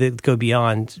 like the go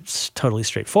beyond totally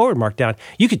straightforward Markdown,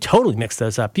 you could totally mix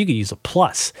those up. You could use a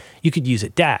plus. You could use a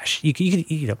dash. You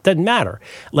could doesn't matter.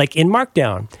 Like in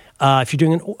Markdown, if you're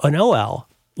doing an OL,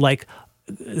 like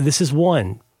this is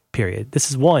one period. This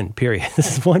is one period.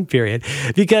 This is one period.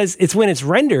 Because it's when it's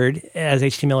rendered as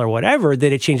HTML or whatever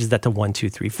that it changes that to 1, 2,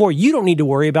 3, 4. You don't need to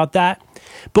worry about that.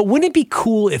 But wouldn't it be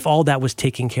cool if all that was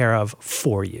taken care of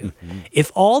for you?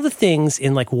 If all the things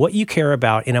in like what you care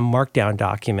about in a Markdown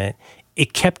document,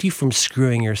 it kept you from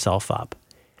screwing yourself up.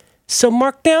 So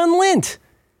Markdown lint.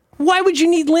 Why would you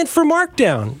need lint for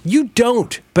Markdown? You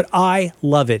don't, but I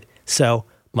love it so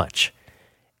much.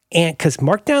 And because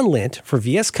Markdown lint for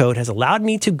VS Code has allowed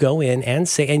me to go in and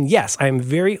say, and yes, I'm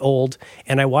very old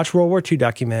and I watch World War II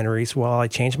documentaries while I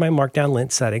change my Markdown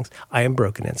lint settings. I am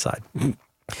broken inside.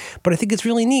 But I think it's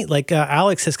really neat. Like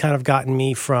Alex has kind of gotten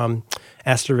me from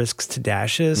asterisks to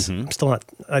dashes. I'm still not,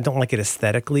 I don't like it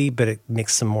aesthetically, but it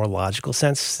makes some more logical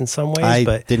sense in some ways.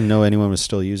 I didn't know anyone was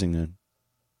still using the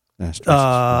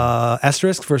asterisks.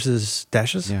 Asterisk versus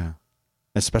dashes? Yeah.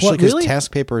 Especially because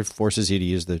task paper forces you to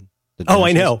use the Oh,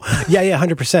 I know. Yeah,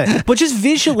 100%. But just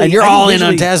visually. And you're all in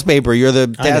on task paper. You're the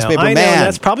task paper man.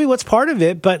 That's probably what's part of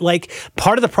it. But like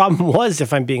part of the problem was,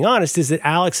 if I'm being honest, is that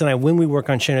Alex and I, when we work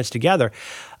on show notes together,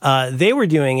 they were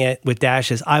doing it with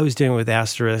dashes. I was doing it with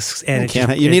asterisks. And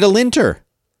you need a linter.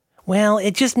 Well,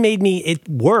 it just made me, it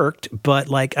worked, but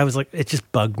like I was like, it just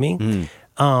bugged me.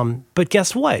 But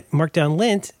guess what? Markdown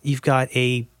lint, you've got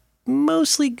a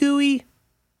mostly GUI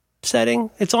setting.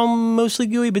 It's all mostly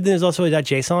GUI, but then there's also a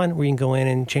 .json where you can go in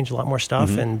and change a lot more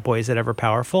stuff, and boy, is it ever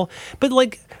powerful. But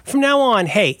like from now on,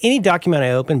 hey, any document I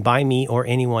open by me or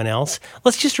anyone else,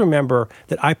 let's just remember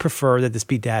that I prefer that this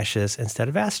be dashes instead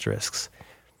of asterisks.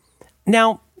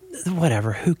 Now,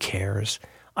 whatever, who cares?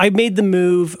 I made the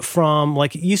move from,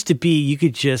 like it used to be, you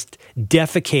could just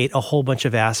defecate a whole bunch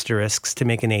of asterisks to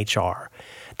make an HR.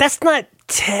 That's not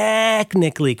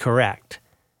technically correct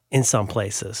in some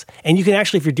places. And you can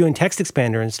actually, if you're doing text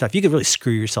expander and stuff, you could really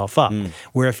screw yourself up.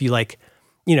 Where if you like,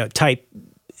 type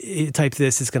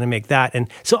this, it's going to make that. And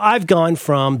so I've gone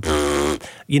from,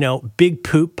 big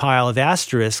poop pile of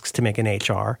asterisks to make an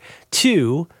HR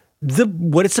to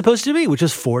what it's supposed to be, which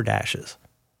is 4 dashes.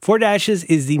 4 dashes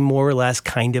is the more or less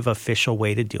kind of official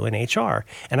way to do an HR.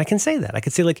 And I can say that. I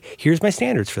could say, like, here's my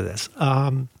standards for this.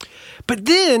 But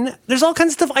then there's all kinds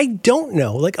of stuff I don't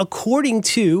know. Like, according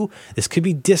to, this could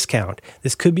be discount,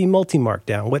 this could be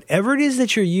multi-markdown, whatever it is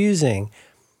that you're using,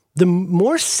 the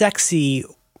more sexy,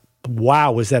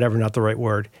 wow, was that ever not the right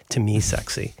word? To me,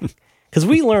 sexy. Because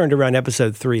we learned around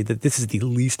episode 3 that this is the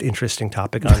least interesting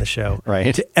topic on the show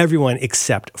right. to everyone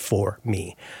except for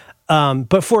me.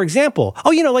 But for example,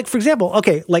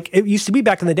 okay, like it used to be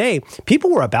back in the day, people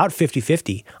were about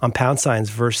 50-50 on pound signs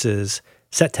versus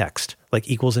set text, like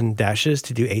equals and dashes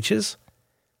to do H's.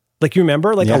 Like you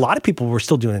remember, like a lot of people were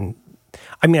still doing,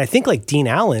 I think like Dean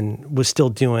Allen was still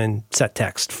doing set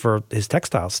text for his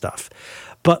textile stuff.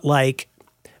 But like,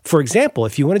 for example,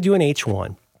 if you want to do an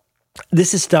H1,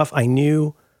 this is stuff I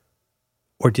knew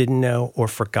or didn't know or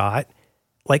forgot.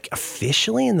 Like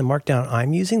officially in the Markdown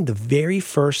I'm using, the very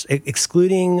first,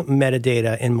 excluding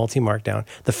metadata in multi-Markdown,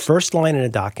 the first line in a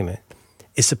document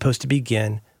is supposed to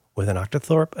begin with an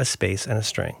octothorpe, a space, and a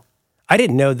string. I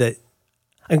didn't know that,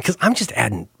 because I'm just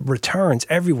adding returns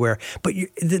everywhere.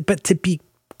 But to be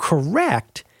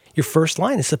correct, your first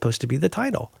line is supposed to be the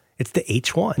title. It's the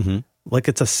H1. Like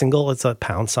it's a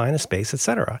pound sign, a space,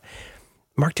 etc.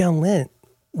 Markdown lint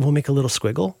will make a little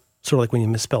squiggle. Sort of like when you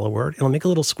misspell a word, it'll make a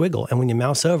little squiggle. And when you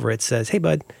mouse over, it says, hey,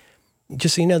 bud,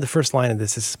 just so you know, the first line of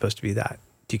this is supposed to be that.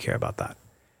 Do you care about that?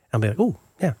 And I'll be like, oh,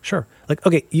 yeah, sure. Like,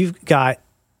 okay, you've got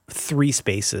 3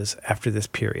 spaces after this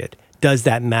period. Does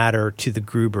that matter to the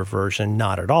Gruber version?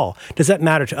 Not at all. Does that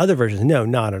matter to other versions? No,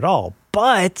 not at all.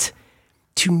 But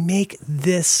to make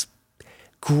this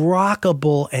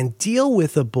grokkable and deal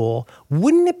withable,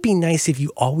 wouldn't it be nice if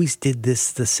you always did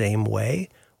this the same way?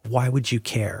 Why would you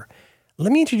care?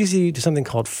 Let me introduce you to something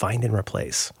called find and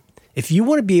replace. If you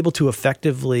want to be able to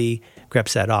effectively grep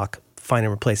sedok, find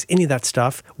and replace any of that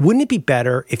stuff, wouldn't it be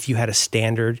better if you had a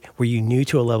standard where you knew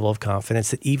to a level of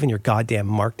confidence that even your goddamn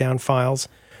Markdown files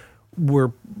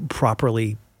were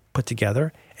properly put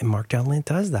together? And Markdown lint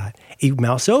does that. You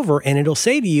mouse over and it'll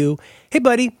say to you, hey,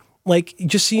 buddy, like,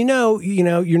 just so you know,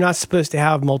 you're not supposed to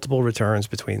have multiple returns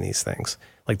between these things.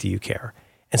 Like, do you care?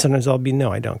 And sometimes I'll be,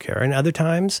 no, I don't care. And other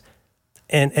times,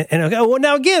 And well,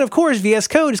 now again, of course, VS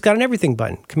Code has got an everything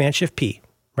button, Command-Shift-P,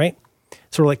 right?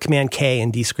 Sort of like Command-K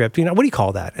in Descript. What do you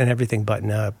call that? An everything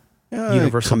button.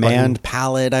 universal command button.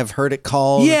 palette, I've heard it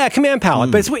called. Yeah, command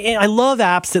palette. But I love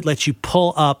apps that let you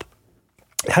pull up,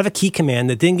 have a key command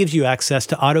that then gives you access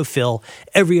to autofill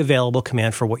every available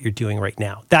command for what you're doing right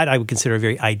now. That I would consider a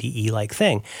very IDE-like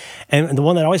thing. And the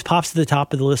one that always pops to the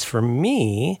top of the list for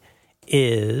me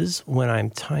is when I'm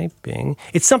typing,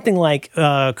 it's something like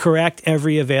correct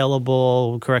every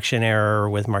available correction error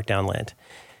with Markdown lint.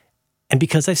 And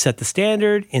because I set the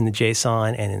standard in the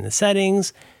JSON and in the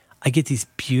settings, I get these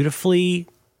beautifully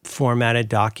formatted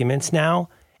documents now.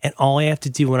 And all I have to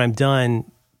do when I'm done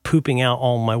pooping out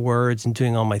all my words and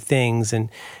doing all my things, and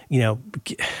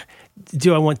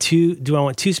do I want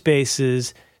two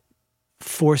spaces,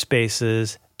 4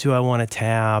 spaces? Do I want a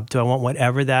tab? Do I want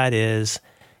whatever that is?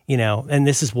 And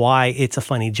this is why it's a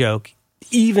funny joke.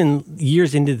 Even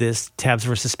years into this tabs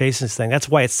versus spaces thing, that's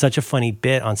why it's such a funny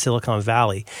bit on Silicon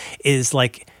Valley, is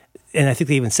like, and I think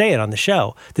they even say it on the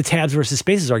show, the tabs versus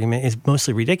spaces argument is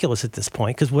mostly ridiculous at this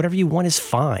point, because whatever you want is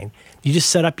fine. You just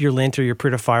set up your lint or your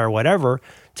prettify or whatever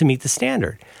to meet the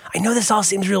standard. I know this all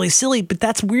seems really silly, but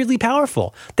that's weirdly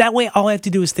powerful. That way, all I have to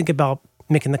do is think about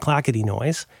making the clackety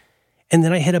noise, and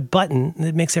then I hit a button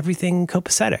that makes everything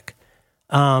copacetic.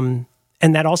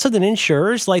 And that also then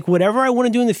ensures, like, whatever I want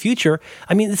to do in the future,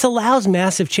 I mean, this allows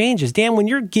massive changes. Dan, when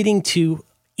you're getting to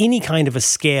any kind of a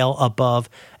scale above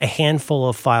a handful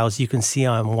of files you can see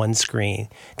on one screen,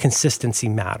 consistency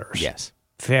matters. Yes.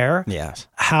 Fair? Yes.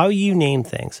 How you name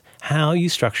things, how you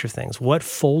structure things, what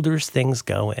folders things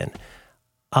go in,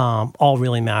 all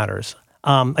really matters.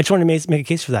 I just want to make a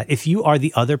case for that. If you are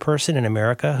the other person in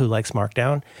America who likes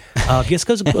Markdown, VS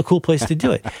Code's a cool place to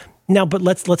do it. Now, but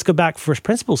let's go back first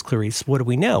principles, Clarice. What do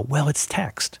we know? Well, it's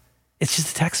text. It's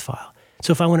just a text file.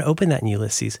 So if I want to open that in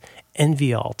Ulysses,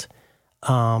 NVAlt,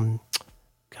 God,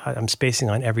 I'm spacing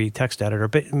on every text editor,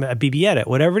 but BBEdit,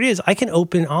 whatever it is, I can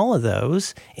open all of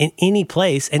those in any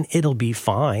place and it'll be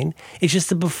fine. It's just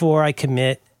that before I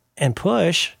commit and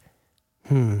push,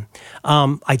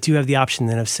 I do have the option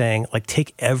then of saying, like,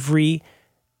 take everything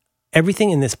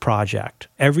in this project,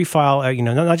 every file,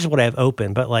 not just what I have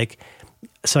open, but like,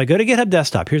 so I go to GitHub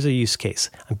Desktop. Here's a use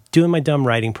case. I'm doing my dumb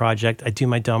writing project. I do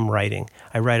my dumb writing.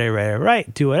 I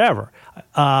write, do whatever.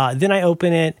 Then I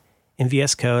open it in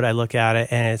VS Code. I look at it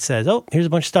and it says, oh, here's a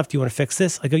bunch of stuff. Do you want to fix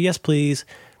this? I go, yes, please.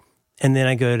 And then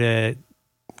I go to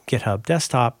GitHub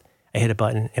Desktop. I hit a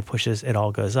button. It pushes. It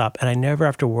all goes up. And I never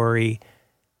have to worry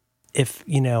if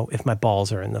my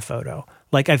balls are in the photo.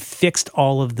 Like, I've fixed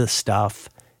all of the stuff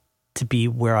to be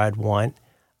where I'd want.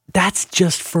 That's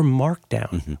just for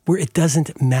Markdown, where it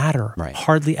doesn't matter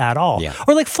hardly at all. Yeah.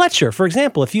 Or like Fletcher, for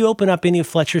example, if you open up any of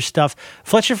Fletcher's stuff,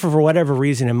 Fletcher, for whatever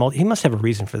reason, and he must have a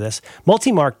reason for this,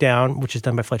 Multi-Markdown, which is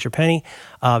done by Fletcher Penny,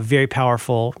 very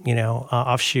powerful,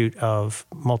 offshoot of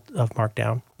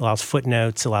Markdown, allows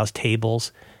footnotes, allows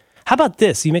tables. How about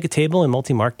this? You make a table in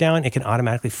Multi-Markdown, it can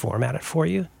automatically format it for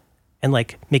you and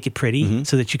like make it pretty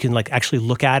so that you can like actually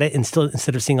look at it and still,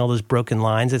 instead of seeing all those broken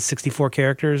lines at 64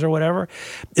 characters or whatever,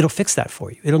 it'll fix that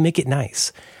for you. It'll make it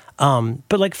nice.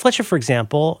 But like Fletcher, for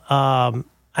example, I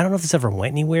don't know if this ever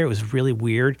went anywhere. It was really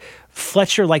weird.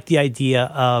 Fletcher liked the idea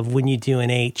of when you do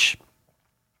an H,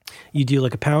 you do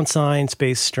like a £,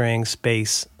 space, string,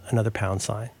 space, another £.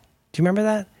 Do you remember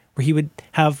that? Where he would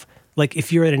have, like,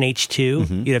 if you're at an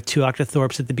H2, you'd have 2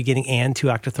 octothorpes at the beginning and 2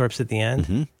 octothorpes at the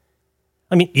end.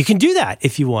 I mean, you can do that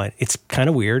if you want. It's kind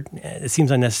of weird. It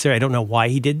seems unnecessary. I don't know why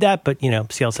he did that, but,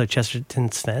 see also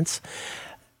Chesterton's fence.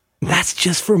 That's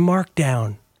just for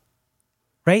Markdown,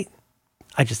 right?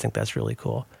 I just think that's really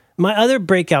cool. My other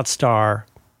breakout star,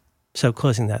 so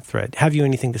closing that thread, have you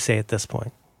anything to say at this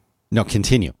point? No,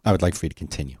 continue. I would like for you to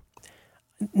continue.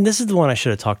 This is the one I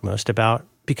should have talked most about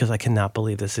because I cannot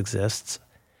believe this exists.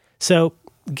 So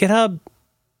GitHub,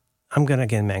 I'm going to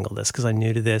again mangle this because I'm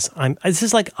new to this. This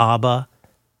is like ABBA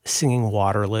singing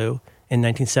Waterloo in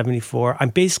 1974. I'm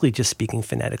basically just speaking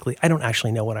phonetically. I don't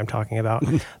actually know what I'm talking about.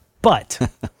 But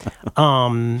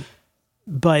in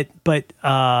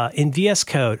VS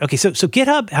Code, okay, so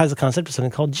GitHub has a concept of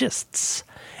something called gists.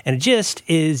 And a gist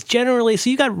is generally, so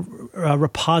you got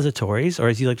repositories, or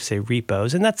as you like to say,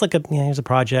 repos, and that's like here's a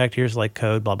project, here's like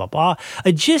code, blah, blah, blah.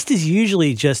 A gist is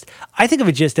usually just, I think of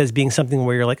a gist as being something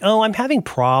where you're like, oh, I'm having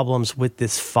problems with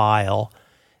this file.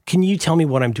 Can you tell me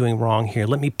what I'm doing wrong here?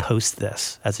 Let me post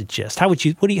this as a gist. How do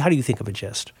you think of a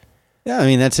gist? Yeah, I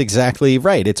mean, that's exactly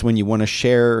right. It's when you want to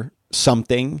share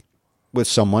something with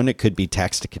someone. It could be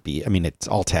text. It could be, I mean, it's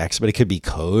all text, but it could be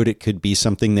code. It could be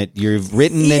something that you've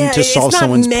written in to solve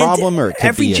someone's problem, or it could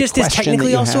every be a gist question is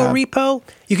technically also have. a repo.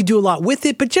 You could do a lot with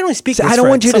it, but generally speaking, I don't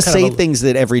want you to say things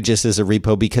that every gist is a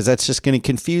repo, because that's just going to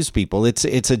confuse people. It's a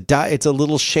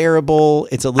little shareable.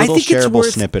 It's a little shareable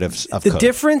snippet of the code.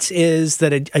 difference is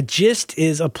that a gist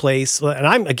is a place, and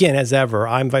I'm, again, as ever,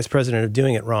 I'm vice president of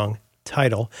doing it wrong.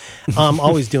 Title.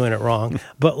 Always doing it wrong.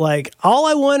 But like, all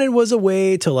I wanted was a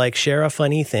way to like share a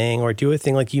funny thing or do a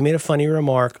thing. Like, you made a funny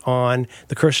remark on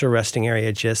the cursor resting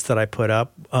area gist that I put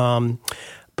up.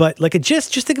 But like a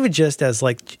gist, just think of a gist as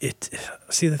like it.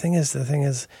 See, the thing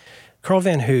is, Carl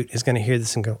Van Hoot is going to hear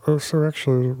this and go, "Oh, so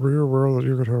actually, were you aware that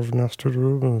you could have nested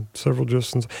room and several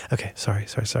gists?" Okay, sorry.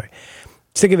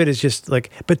 Think of it as just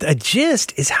like, but a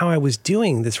gist is how I was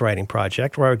doing this writing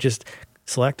project, where I would just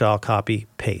select all, copy,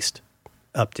 paste,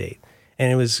 update.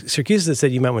 And it was Siracusa that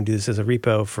said you might want to do this as a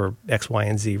repo for X, Y,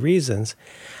 and Z reasons.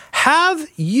 Have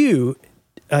you,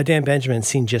 Dan Benjamin,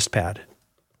 seen GistPad?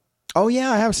 Oh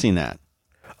yeah, I have seen that.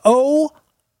 Oh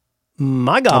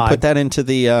my God! I'll put that into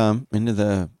the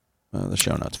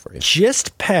show notes for you.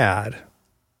 GistPad.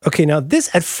 Okay, now this,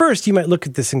 at first you might look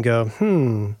at this and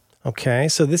go, okay,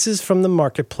 so this is from the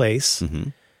marketplace,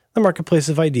 the marketplace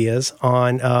of ideas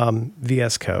on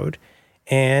VS Code.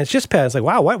 And it's GistPad. It's like,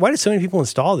 wow, why did so many people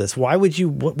install this? Why would you,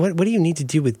 what do you need to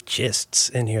do with gists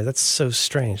in here? That's so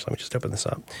strange. Let me just open this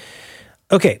up.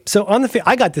 Okay, so on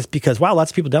I got this because, wow,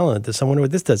 lots of people downloaded this. I wonder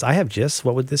what this does. I have gists.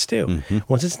 What would this do?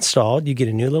 Once it's installed, you get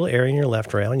a new little area in your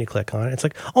left rail and you click on it. It's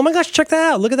like, oh my gosh, check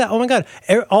that out. Look at that. Oh my God.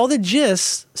 All the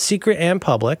gists, secret and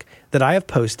public, that I have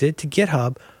posted to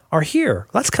GitHub are here.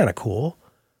 That's kind of cool.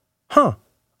 Oh,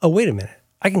 wait a minute.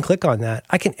 I can click on that.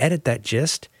 I can edit that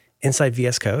gist inside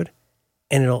VS Code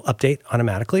and it'll update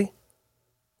automatically.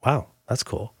 Wow, that's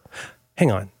cool.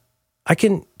 Hang on. I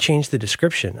can change the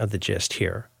description of the gist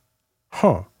here.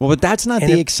 Well, but that's not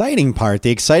the exciting part.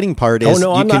 The exciting part is you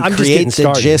can create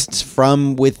the gists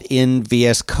from within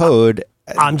VS Code.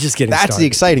 I'm just getting started. That's the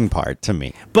exciting part to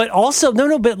me. But also,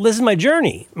 but listen, my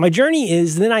journey. My journey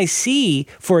is then I see,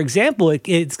 for example,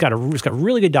 it's got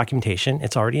really good documentation.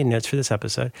 It's already in notes for this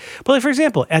episode. But like, for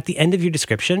example, at the end of your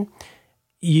description,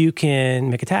 you can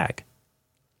make a tag.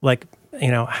 Like,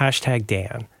 hashtag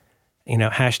Dan,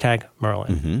 hashtag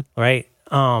Merlin, right?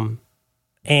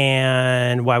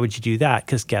 And why would you do that?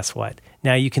 Because guess what?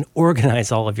 Now you can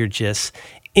organize all of your gists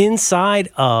inside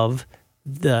of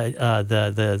the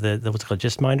what's it called,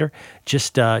 GistMinder,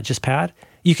 GistPad.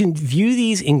 You can view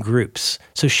these in groups.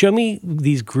 So show me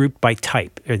these grouped by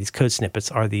type. Are these code snippets?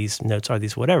 Are these notes? Are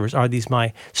these whatevers? Are these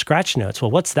my scratch notes?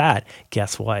 Well, what's that?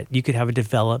 Guess what? You could have a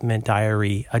development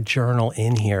diary, a journal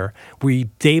in here where you,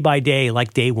 day by day,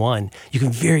 like day one, you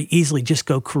can very easily just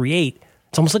go create.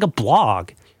 It's almost like a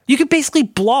blog. You could basically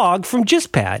blog from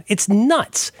GistPad. It's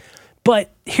nuts.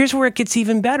 But here's where it gets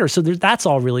even better. So that's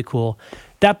all really cool.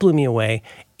 That blew me away.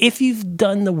 If you've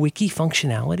done the wiki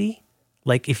functionality,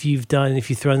 like if you've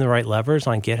thrown the right levers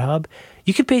on GitHub,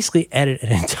 you could basically edit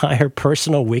an entire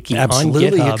personal wiki on GitHub.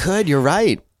 Absolutely, you could. You're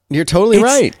right. You're totally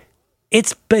right.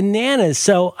 It's bananas.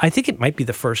 So I think it might be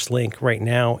the first link right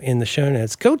now in the show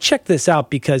notes. Go check this out,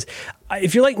 because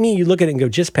if you're like me, you look at it and go,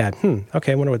 GistPad,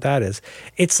 okay, I wonder what that is.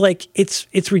 It's like, it's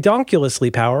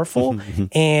redonkulously powerful.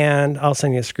 And I'll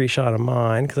send you a screenshot of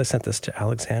mine because I sent this to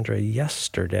Alexandra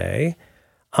yesterday.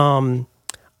 Dan,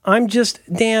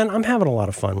 I'm having a lot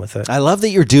of fun with it. I love that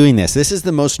you're doing this. This is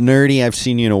the most nerdy I've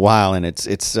seen you in a while, and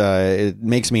it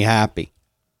makes me happy.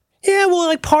 Yeah, well,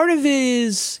 like part of it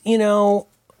is,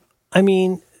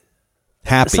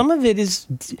 happy. Some of it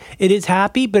is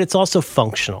happy, but it's also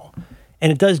functional.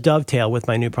 And it does dovetail with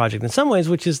my new project in some ways,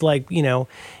 which is like,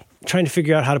 trying to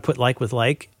figure out how to put like with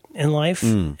like in life.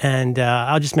 And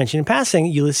I'll just mention in passing,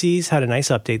 Ulysses had a nice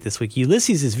update this week.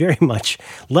 Ulysses is very much,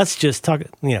 let's just talk,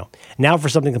 now for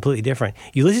something completely different.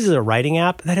 Ulysses is a writing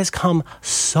app that has come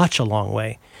such a long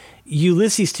way.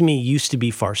 Ulysses to me used to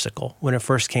be farcical when it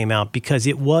first came out because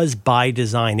it was by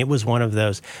design. It was one of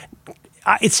those,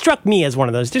 it struck me as one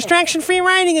of those distraction-free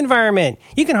writing environment.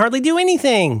 You can hardly do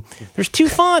anything. There's 2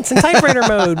 fonts in typewriter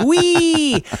mode.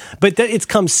 Whee! But it's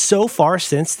come so far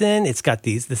since then. It's got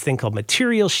this thing called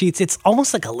material sheets. It's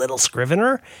almost like a little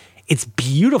Scrivener. It's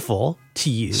beautiful. to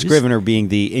use. Scrivener being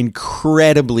the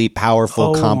incredibly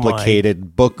powerful,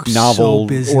 complicated book, novel,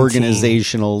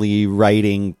 organizationally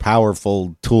writing,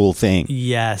 powerful tool thing.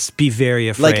 Yes, be very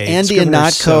afraid. Like Andy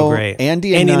Ihnatko. So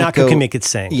Andy Ihnatko can make it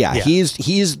sing. Yeah, he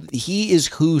is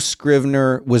who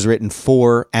Scrivener was written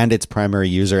for and its primary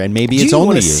user, and maybe its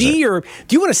only user.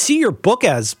 Do you want to see your book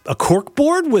as a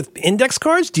corkboard with index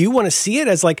cards? Do you want to see it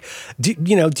as like, do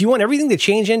you want everything to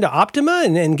change into Optima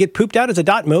and get pooped out as a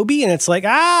 .mobi? And it's like,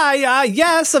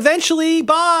 yes, eventually,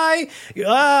 bye.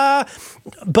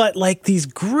 But like these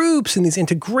groups and these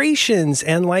integrations,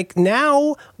 and like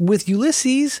now with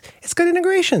Ulysses, it's got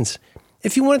integrations.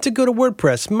 If you wanted to go to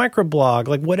WordPress, microblog,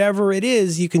 like whatever it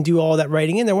is, you can do all that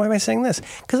writing in there. Why am I saying this?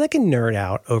 Because I can nerd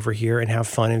out over here and have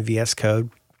fun in VS Code.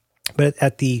 But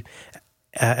at the,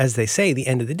 as they say, the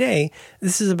end of the day,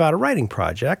 this is about a writing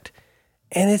project.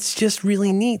 And it's just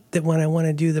really neat that when I want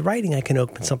to do the writing, I can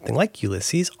open something like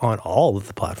Ulysses on all of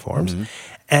the platforms,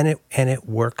 and it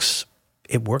works.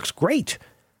 It works great.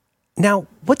 Now,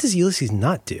 what does Ulysses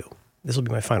not do? This will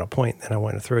be my final point, and I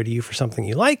want to throw it to you for something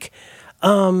you like.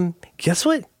 Guess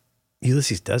what?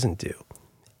 Ulysses doesn't do.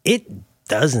 It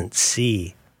doesn't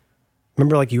see.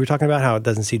 Remember, like you were talking about how it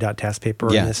doesn't see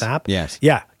 .taskpaper in this app? Yes.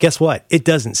 Yeah. Guess what? It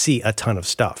doesn't see a ton of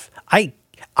stuff.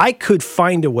 I could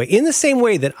find a way, in the same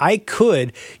way that I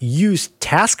could use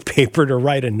Taskpaper to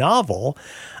write a novel,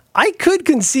 I could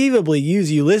conceivably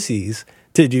use Ulysses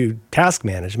to do task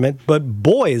management, but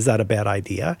boy, is that a bad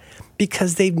idea,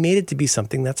 because they've made it to be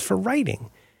something that's for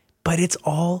writing. But it's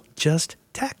all just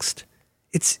text.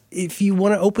 It's, if you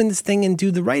want to open this thing and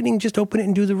do the writing, just open it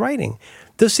and do the writing.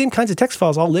 Those same kinds of text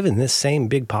files all live in this same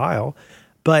big pile,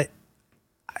 but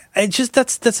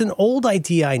that's an old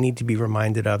idea I need to be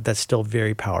reminded of that's still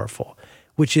very powerful,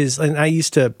 which is, and I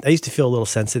used to feel a little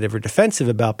sensitive or defensive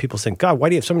about people saying, God, why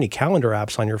do you have so many calendar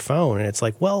apps on your phone? And it's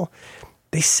like, well,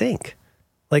 they sync.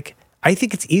 Like, I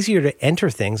think it's easier to enter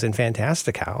things in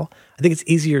Fantastical. I think it's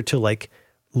easier to like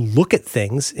look at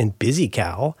things in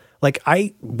BusyCal. Like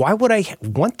why would I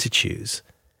want to choose?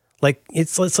 Like,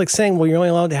 it's like saying, well, you're only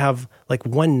allowed to have like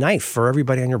one knife for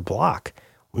everybody on your block.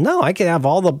 No, I can have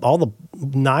all the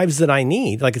knives that I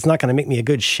need. Like, it's not going to make me a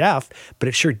good chef, but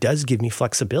it sure does give me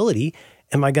flexibility.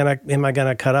 Am I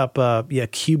gonna cut up a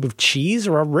cube of cheese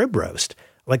or a rib roast?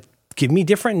 Like, give me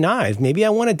different knives. Maybe I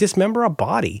want to dismember a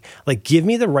body. Like, give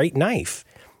me the right knife.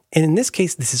 And in this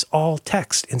case, this is all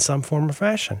text in some form or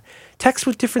fashion. Text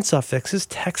with different suffixes,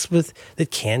 text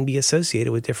that can be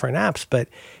associated with different apps. But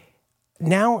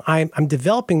now I'm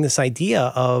developing this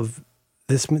idea of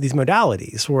these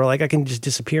modalities where like I can just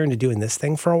disappear into doing this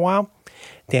thing for a while.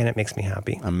 Dan, it makes me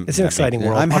happy. It's an exciting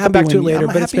world. I'll come back to it later,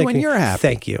 but it's making me happy.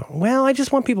 Thank you. Well, I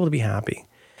just want people to be happy.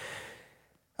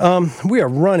 We are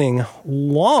running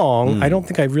long. I don't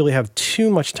think I really have too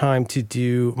much time to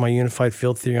do my unified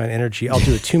field theory on energy. I'll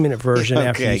do a 2-minute version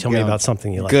after you tell me about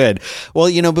something you like. Good.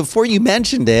 Well, before you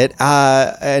mentioned it,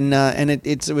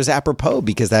 it was apropos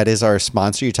because that is our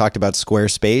sponsor. You talked about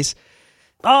Squarespace.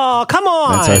 Oh, come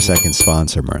on. That's our second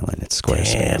sponsor, Merlin. It's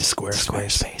Squarespace. Damn,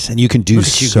 Squarespace. And you can do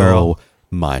so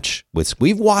much with.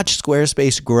 We've watched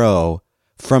Squarespace grow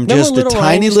from just a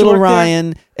tiny little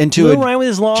Ryan into little Ryan with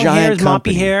his long hair, his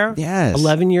moppy hair. Yes.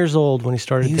 11 years old when he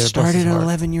started there. He started at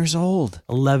 11 years old.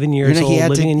 11 years old,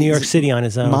 living in New York City on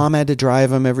his own. Mom had to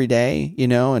drive him every day,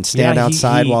 and stand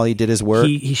outside while he did his work.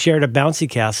 He shared a bouncy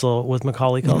castle with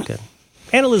Macaulay Culkin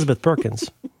and Elizabeth Perkins.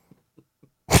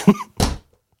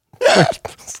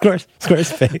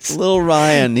 Squarespace. Little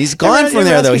Ryan. He's gone from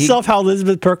there, though. Yourself how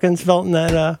Elizabeth Perkins felt in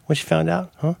that when she found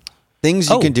out, huh?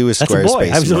 Things you can do with Squarespace.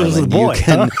 That's a boy. I was a boy.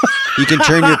 You can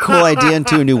turn your cool idea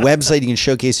into a new website. You can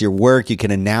showcase your work. You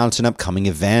can announce an upcoming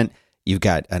event. You've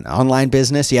got an online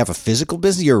business. You have a physical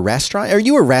business. You're a restaurant. Are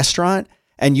you a restaurant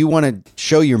and you want to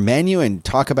show your menu and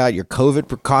talk about your COVID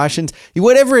precautions?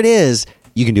 Whatever it is,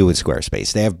 you can do it with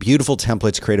Squarespace. They have beautiful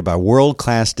templates created by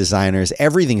world-class designers.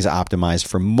 Everything's optimized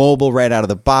for mobile right out of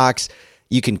the box.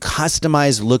 You can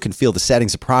customize, look and feel the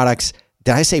settings of products.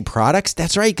 Did I say products?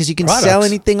 That's right, because you can sell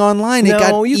anything online.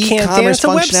 No, you can't. Dan, it's a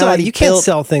website. You can't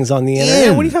sell things on the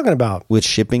internet. What are you talking about? With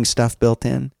shipping stuff built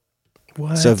in.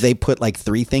 What? So if they put like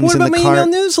 3 things in the cart,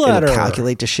 it'll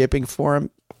calculate the shipping for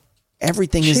them.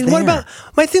 Everything is there. What about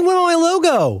my thing? What about my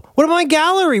logo? What about my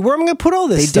gallery? Where am I going to put all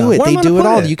this stuff? They do it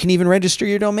all. You can even register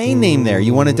your domain name there.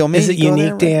 You want a domain? Is it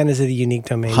unique, Dan? Is it a unique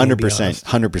domain? 100%.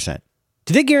 100%.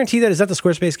 Did they guarantee that? Is that the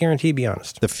Squarespace guarantee? Be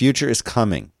honest. The future is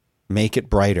coming. Make it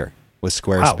brighter with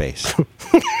Squarespace.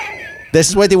 This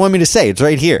is what they want me to say. It's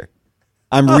right here.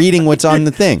 I'm reading what's on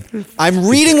the thing. I'm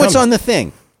reading what's on the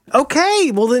thing.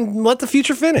 Okay. Well, then let the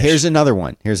future finish. Here's another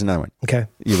one. Okay.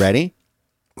 You ready?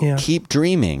 Yeah. Keep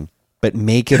dreaming but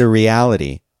make it a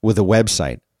reality with a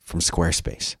website from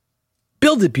Squarespace.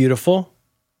 Build it beautiful.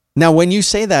 Now, when you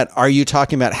say that, are you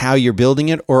talking about how you're building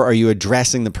it, or are you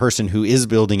addressing the person who is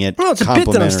building it? Well, it's a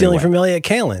bit that I'm stealing from Elliott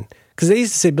Kalin, because they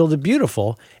used to say "build it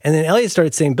beautiful," and then Elliott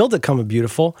started saying "build it, comma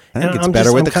beautiful." I think it's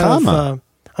better with the comma.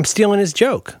 I'm stealing his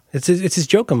joke. It's his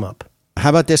joke-em-up. How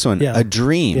about this one? Yeah. A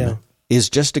dream is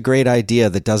just a great idea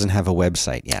that doesn't have a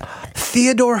website yet.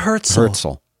 Theodore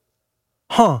Herzl.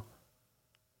 Huh.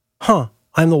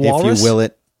 I'm the walrus. If you will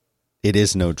it, it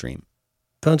is no dream.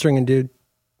 Phone's ringing, dude.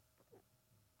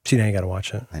 See, now you got to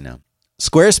watch it. I know.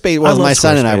 Squarespace. Well, my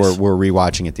son and I were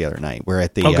rewatching it the other night. We're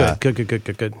at the. Oh,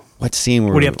 good. What scene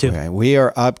were What are you up to? We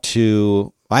are up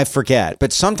to. I forget,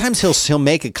 but sometimes he'll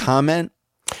make a comment.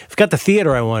 I've got the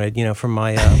theater I wanted, from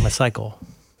my my cycle.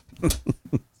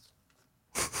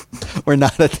 We're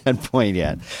not at that point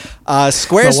yet.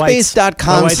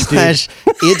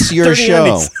 Squarespace.com/it's your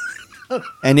show.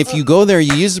 And if you go there,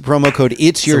 you use the promo code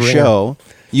 "It's Your Show,"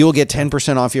 you will get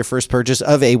 10% off your first purchase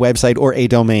of a website or a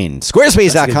domain.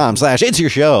 Squarespace.com/it's your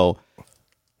show.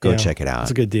 Go check it out.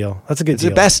 That's a good deal. It's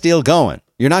the best deal going.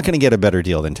 You're not going to get a better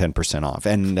deal than 10% off.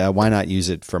 And why not use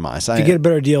it from us? If you get a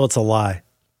better deal, it's a lie.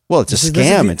 Well, it's a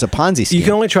scam. It's a Ponzi scheme. You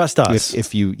can only trust us.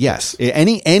 If you,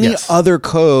 any other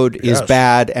code is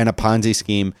bad and a Ponzi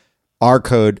scheme. Our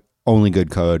code, only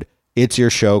good code. It's your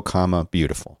show, comma,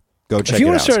 beautiful. Go check it out. If you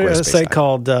want to start a site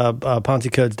called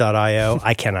ponzicodes.io,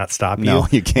 I cannot stop you. No,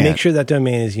 you can't. Make sure that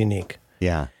domain is unique.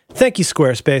 Yeah. Thank you,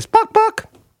 Squarespace. Bok.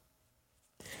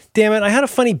 Damn it, I had a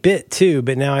funny bit too,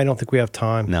 but now I don't think we have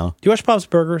time. No. Do you watch Bob's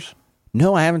Burgers?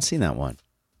 No, I haven't seen that one.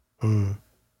 You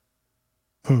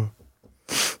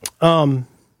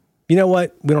know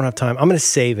what? We don't have time. I'm going to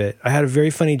save it. I had a very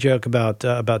funny joke about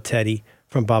Teddy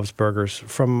from Bob's Burgers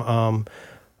from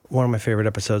one of my favorite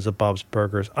episodes of Bob's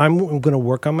Burgers. I'm going to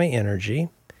work on my energy,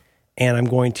 and I'm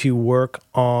going to work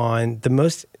on the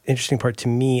most interesting part to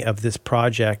me of this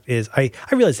project is I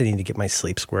realize I need to get my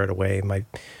sleep squared away, my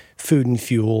food and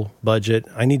fuel budget.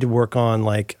 I need to work on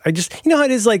how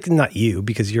it is, not you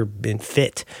because you're been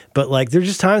fit, but there's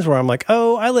just times where I'm like,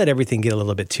 oh, I let everything get a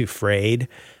little bit too frayed.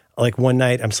 Like one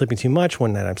night I'm sleeping too much,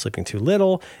 one night I'm sleeping too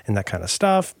little, and that kind of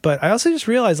stuff. But I also just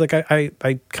realized I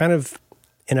kind of,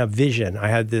 in a vision, I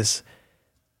had this,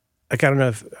 I don't know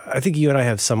if, I think you and I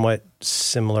have somewhat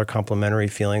similar complementary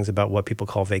feelings about what people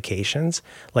call vacations.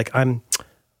 I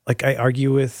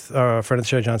argue with a friend of the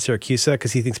show, John Siracusa,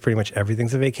 because he thinks pretty much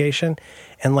everything's a vacation.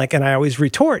 And I always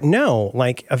retort, no,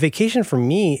 a vacation for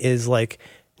me is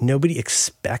nobody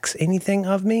expects anything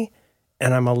of me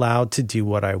and I'm allowed to do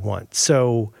what I want.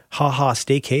 So,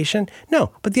 staycation?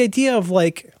 No, but the idea of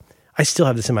I still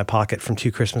have this in my pocket from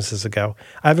 2 Christmases ago.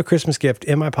 I have a Christmas gift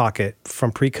in my pocket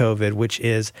from pre-COVID, which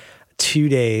is 2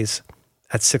 days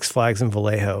at Six Flags in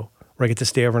Vallejo, where I get to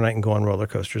stay overnight and go on roller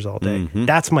coasters all day. Mm-hmm.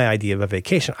 That's my idea of a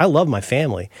vacation. I love my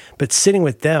family, but sitting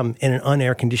with them in an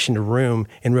unair-conditioned room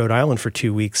in Rhode Island for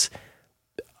 2 weeks,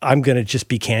 I'm going to just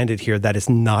be candid here. That is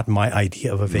not my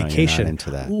idea of a vacation. No, you're not into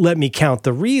that. Let me count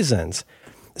the reasons.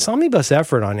 This omnibus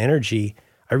effort on energy,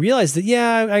 I realized that,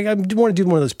 I want to do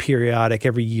one of those periodic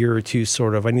every year or two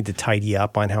sort of, I need to tidy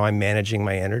up on how I'm managing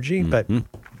my energy. Mm-hmm. But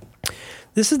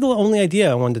this is the only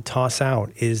idea I wanted to toss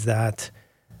out is that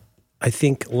I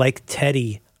think like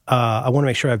Teddy, I want to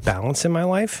make sure I have balance in my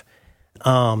life.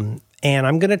 And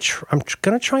I'm going to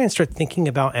try and start thinking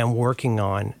about and working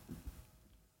on,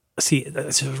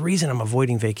 there's a reason I'm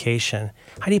avoiding vacation.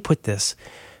 How do you put this?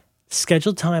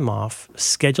 Scheduled time off,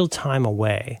 scheduled time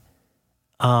away,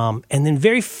 and then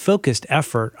very focused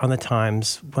effort on the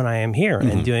times when I am here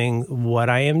and doing what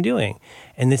I am doing.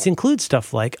 And this includes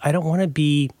stuff like I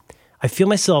feel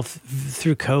myself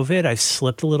through COVID, I've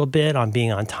slipped a little bit on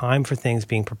being on time for things,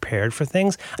 being prepared for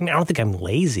things. I mean, I don't think I'm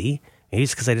lazy. Maybe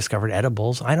it's because I discovered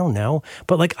edibles. I don't know.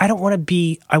 But I want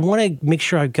to make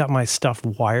sure I've got my stuff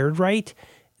wired right,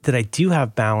 that I do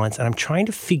have balance, and I'm trying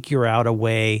to figure out a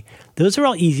way. Those are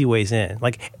all easy ways in.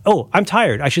 Oh, I'm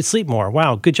tired. I should sleep more.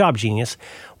 Wow, good job, genius.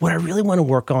 What I really want to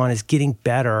work on is getting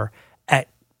better at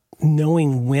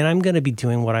knowing when I'm going to be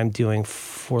doing what I'm doing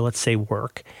for, let's say,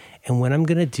 work, and when I'm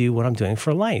going to do what I'm doing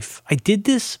for life. I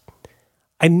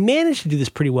managed to do this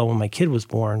pretty well when my kid was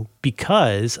born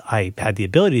because I had the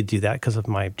ability to do that because of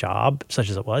my job,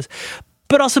 such as it was,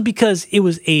 but also because it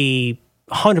was a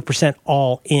 100%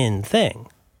 all-in thing.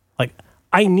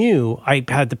 I knew I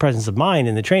had the presence of mind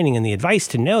and the training and the advice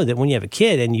to know that when you have a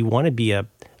kid and you want to be a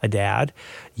dad,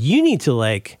 you need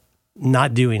to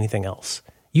not do anything else.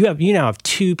 You now have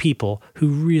 2 people who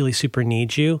really super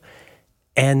need you,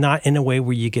 and not in a way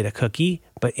where you get a cookie,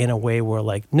 but in a way where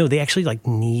no, they actually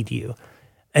need you.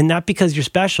 And not because you're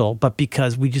special, but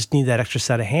because we just need that extra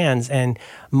set of hands. And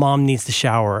mom needs to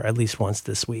shower at least once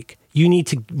this week. You need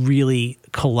to really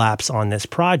collapse on this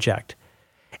project.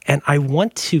 And I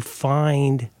want to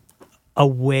find a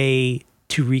way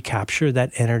to recapture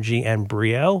that energy and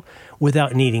brio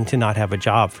without needing to not have a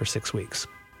job for 6 weeks.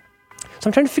 So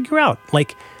I'm trying to figure out,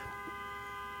 like...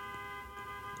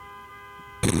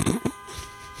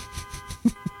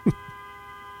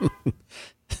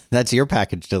 That's your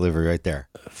package delivery right there.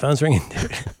 Phone's ringing,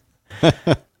 dude.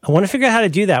 I want to figure out how to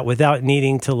do that without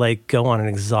needing to like go on an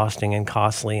exhausting and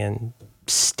costly and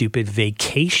stupid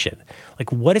vacation.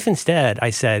 Like, what if instead I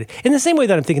said, in the same way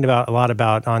that I'm thinking about a lot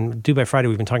about on Do by Friday,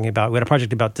 we've been talking about, we had a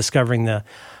project about discovering the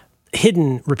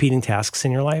hidden repeating tasks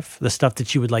in your life, the stuff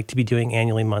that you would like to be doing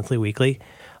annually, monthly, weekly.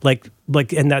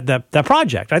 And that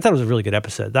project, I thought it was a really good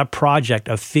episode. That project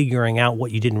of figuring out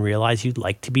what you didn't realize you'd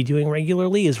like to be doing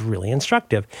regularly is really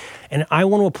instructive. And I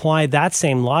want to apply that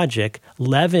same logic,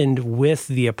 leavened with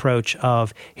the approach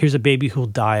of here's a baby who'll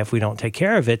die if we don't take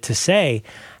care of it, to say,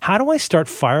 how do I start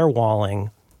firewalling,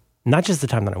 not just the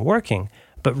time that I'm working,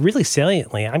 but really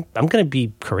saliently, I'm going to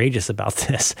be courageous about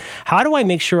this. How do I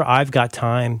make sure I've got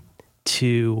time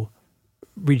to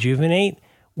rejuvenate,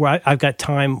 where I've got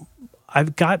time... I'm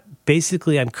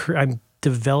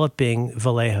developing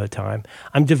Vallejo time.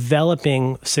 I'm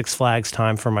developing Six Flags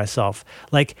time for myself.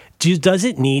 Like, does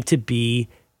it need to be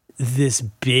this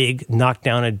big knock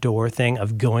down a door thing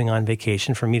of going on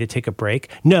vacation for me to take a break?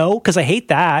 No, because I hate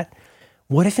that.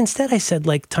 What if instead I said,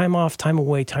 like, time off, time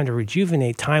away, time to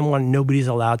rejuvenate, time when nobody's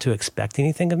allowed to expect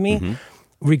anything of me,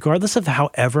 regardless of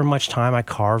however much time I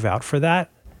carve out for that,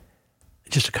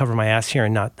 just to cover my ass here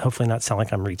and hopefully not sound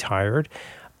like I'm retired.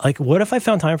 Like, what if I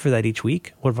found time for that each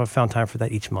week? What if I found time for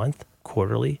that each month,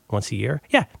 quarterly, once a year?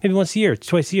 Yeah, maybe once a year,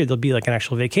 twice a year, there'll be like an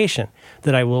actual vacation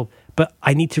that I will, but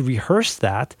I need to rehearse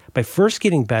that by first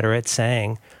getting better at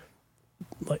saying,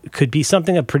 it could be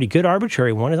something, a pretty good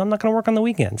arbitrary one is I'm not going to work on the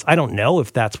weekends. I don't know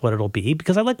if that's what it'll be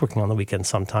because I like working on the weekends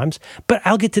sometimes, but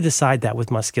I'll get to decide that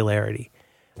with muscularity.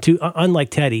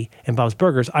 Unlike Teddy and Bob's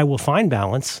Burgers, I will find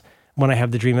balance when I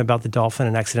have the dream about the dolphin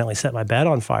and accidentally set my bed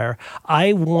on fire.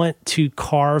 I want to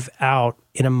carve out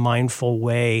in a mindful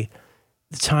way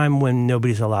the time when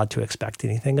nobody's allowed to expect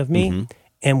anything of me.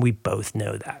 And we both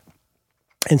know that.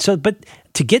 And so, but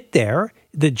to get there,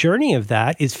 the journey of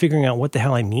that is figuring out what the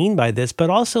hell I mean by this, but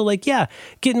also like, yeah,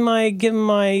 getting my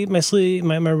sleep,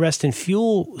 my rest and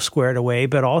fuel squared away,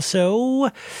 but also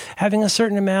having a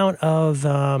certain amount of,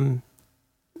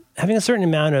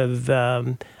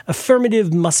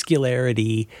 affirmative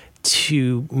muscularity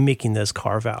to making those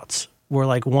carve outs. Where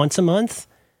like once a month,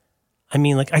 I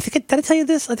mean, like, did I tell you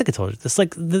this? I think I told you this.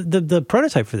 Like the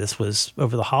prototype for this was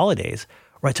over the holidays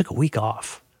where I took a week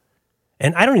off.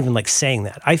 And I don't even like saying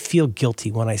that. I feel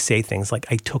guilty when I say things like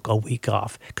I took a week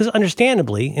off. Because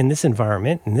understandably, in this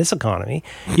environment, in this economy,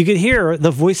 you could hear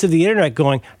the voice of the internet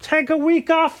going, take a week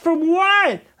off from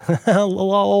what?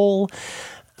 Lol.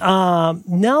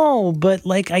 No, but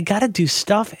like I got to do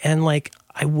stuff, and like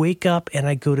I wake up and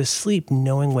I go to sleep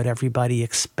knowing what everybody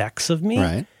expects of me.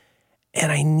 Right.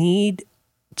 And I need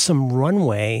some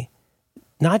runway,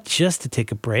 not just to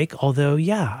take a break, although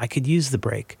yeah, I could use the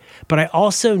break, but I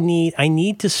also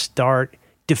need to start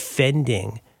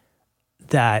defending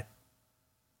that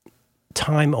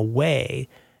time away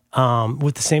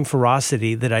with the same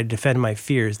ferocity that I defend my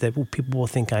fears that people will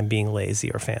think I'm being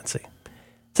lazy or fancy.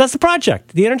 So that's the project.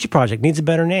 The Energy Project needs a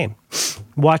better name.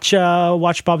 Watch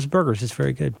Bob's Burgers. It's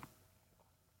very good.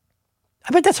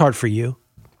 I bet that's hard for you.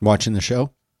 Watching the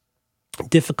show?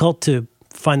 Difficult to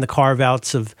find the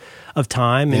carve-outs of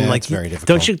time. And yeah, like, it's very difficult.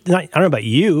 Don't you, I don't know about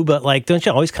you, but like, don't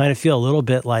you always kind of feel a little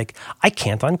bit like, I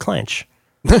can't unclench.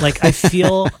 Like, I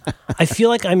feel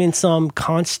like I'm in some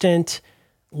constant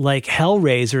like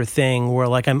Hellraiser thing where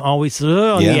like I'm always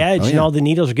on the edge and all the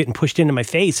needles are getting pushed into my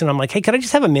face, and I'm like, hey, can I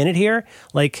just have a minute here?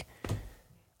 Like,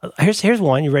 here's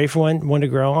one. You ready for one to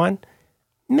grow on?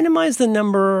 Minimize the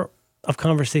number of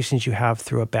conversations you have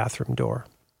through a bathroom door.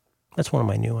 That's one of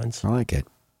my new ones. I like it.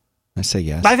 I say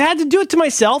yes. I've had to do it to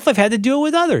myself. I've had to do it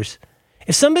with others.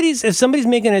 If somebody's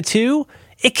making a 2,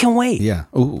 it can wait. Yeah.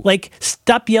 Ooh. Like,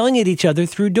 stop yelling at each other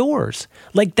through doors.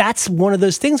 Like, that's one of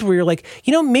those things where you're like,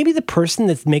 you know, maybe the person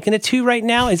that's making a 2 right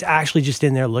now is actually just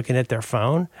in there looking at their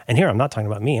phone. And here, I'm not talking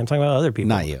about me. I'm talking about other people.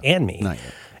 Not you. And me. Not you.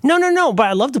 No. But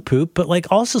I love to poop. But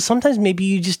like, also sometimes maybe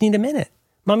you just need a minute.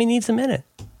 Mommy needs a minute.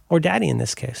 Or daddy in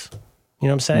this case. You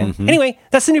know what I'm saying? Mm-hmm. Anyway,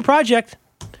 that's the new project.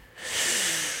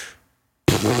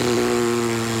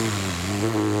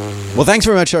 Well, thanks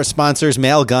very much to our sponsors,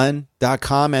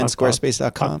 mailgun.com and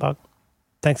squarespace.com.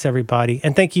 Thanks, everybody.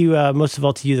 And thank you, most of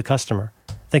all, to you, the customer,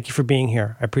 Thank you for being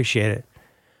here. I appreciate it.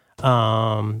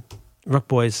 Rook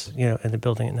Boys, in the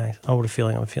building at night. Oh, what a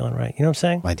feeling. I'm feeling right. You know what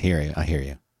I'm saying? I hear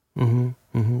you. Do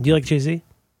you like Jay-Z?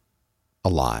 A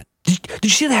lot. Did you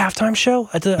see the halftime show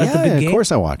at the big game? Of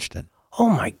course I watched it. Oh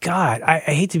my God. I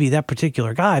hate to be that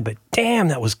particular guy, but damn,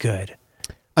 that was good.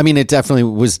 I mean, it definitely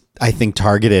was, I think,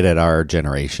 targeted at our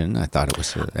generation. I thought it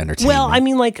was entertaining. Well, I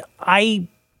mean, I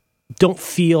don't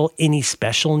feel any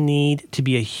special need to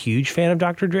be a huge fan of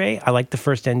Dr. Dre. I like the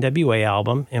first NWA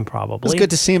album, Improbably. It's good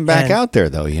to see him back out there,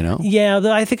 though, Yeah,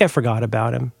 I think I forgot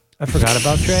about him. I forgot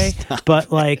about Dre. But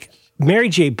Mary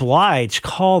J. Blige,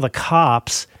 Call the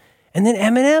Cops, and then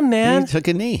Eminem, man. He took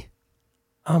a knee.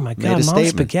 Oh my God, Mom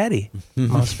Spaghetti.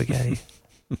 Mom Spaghetti. You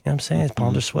know what I'm saying? His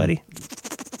palms are sweaty.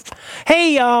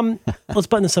 Hey, let's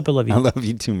button this up. I love you. I love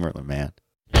you too, Merlin, man.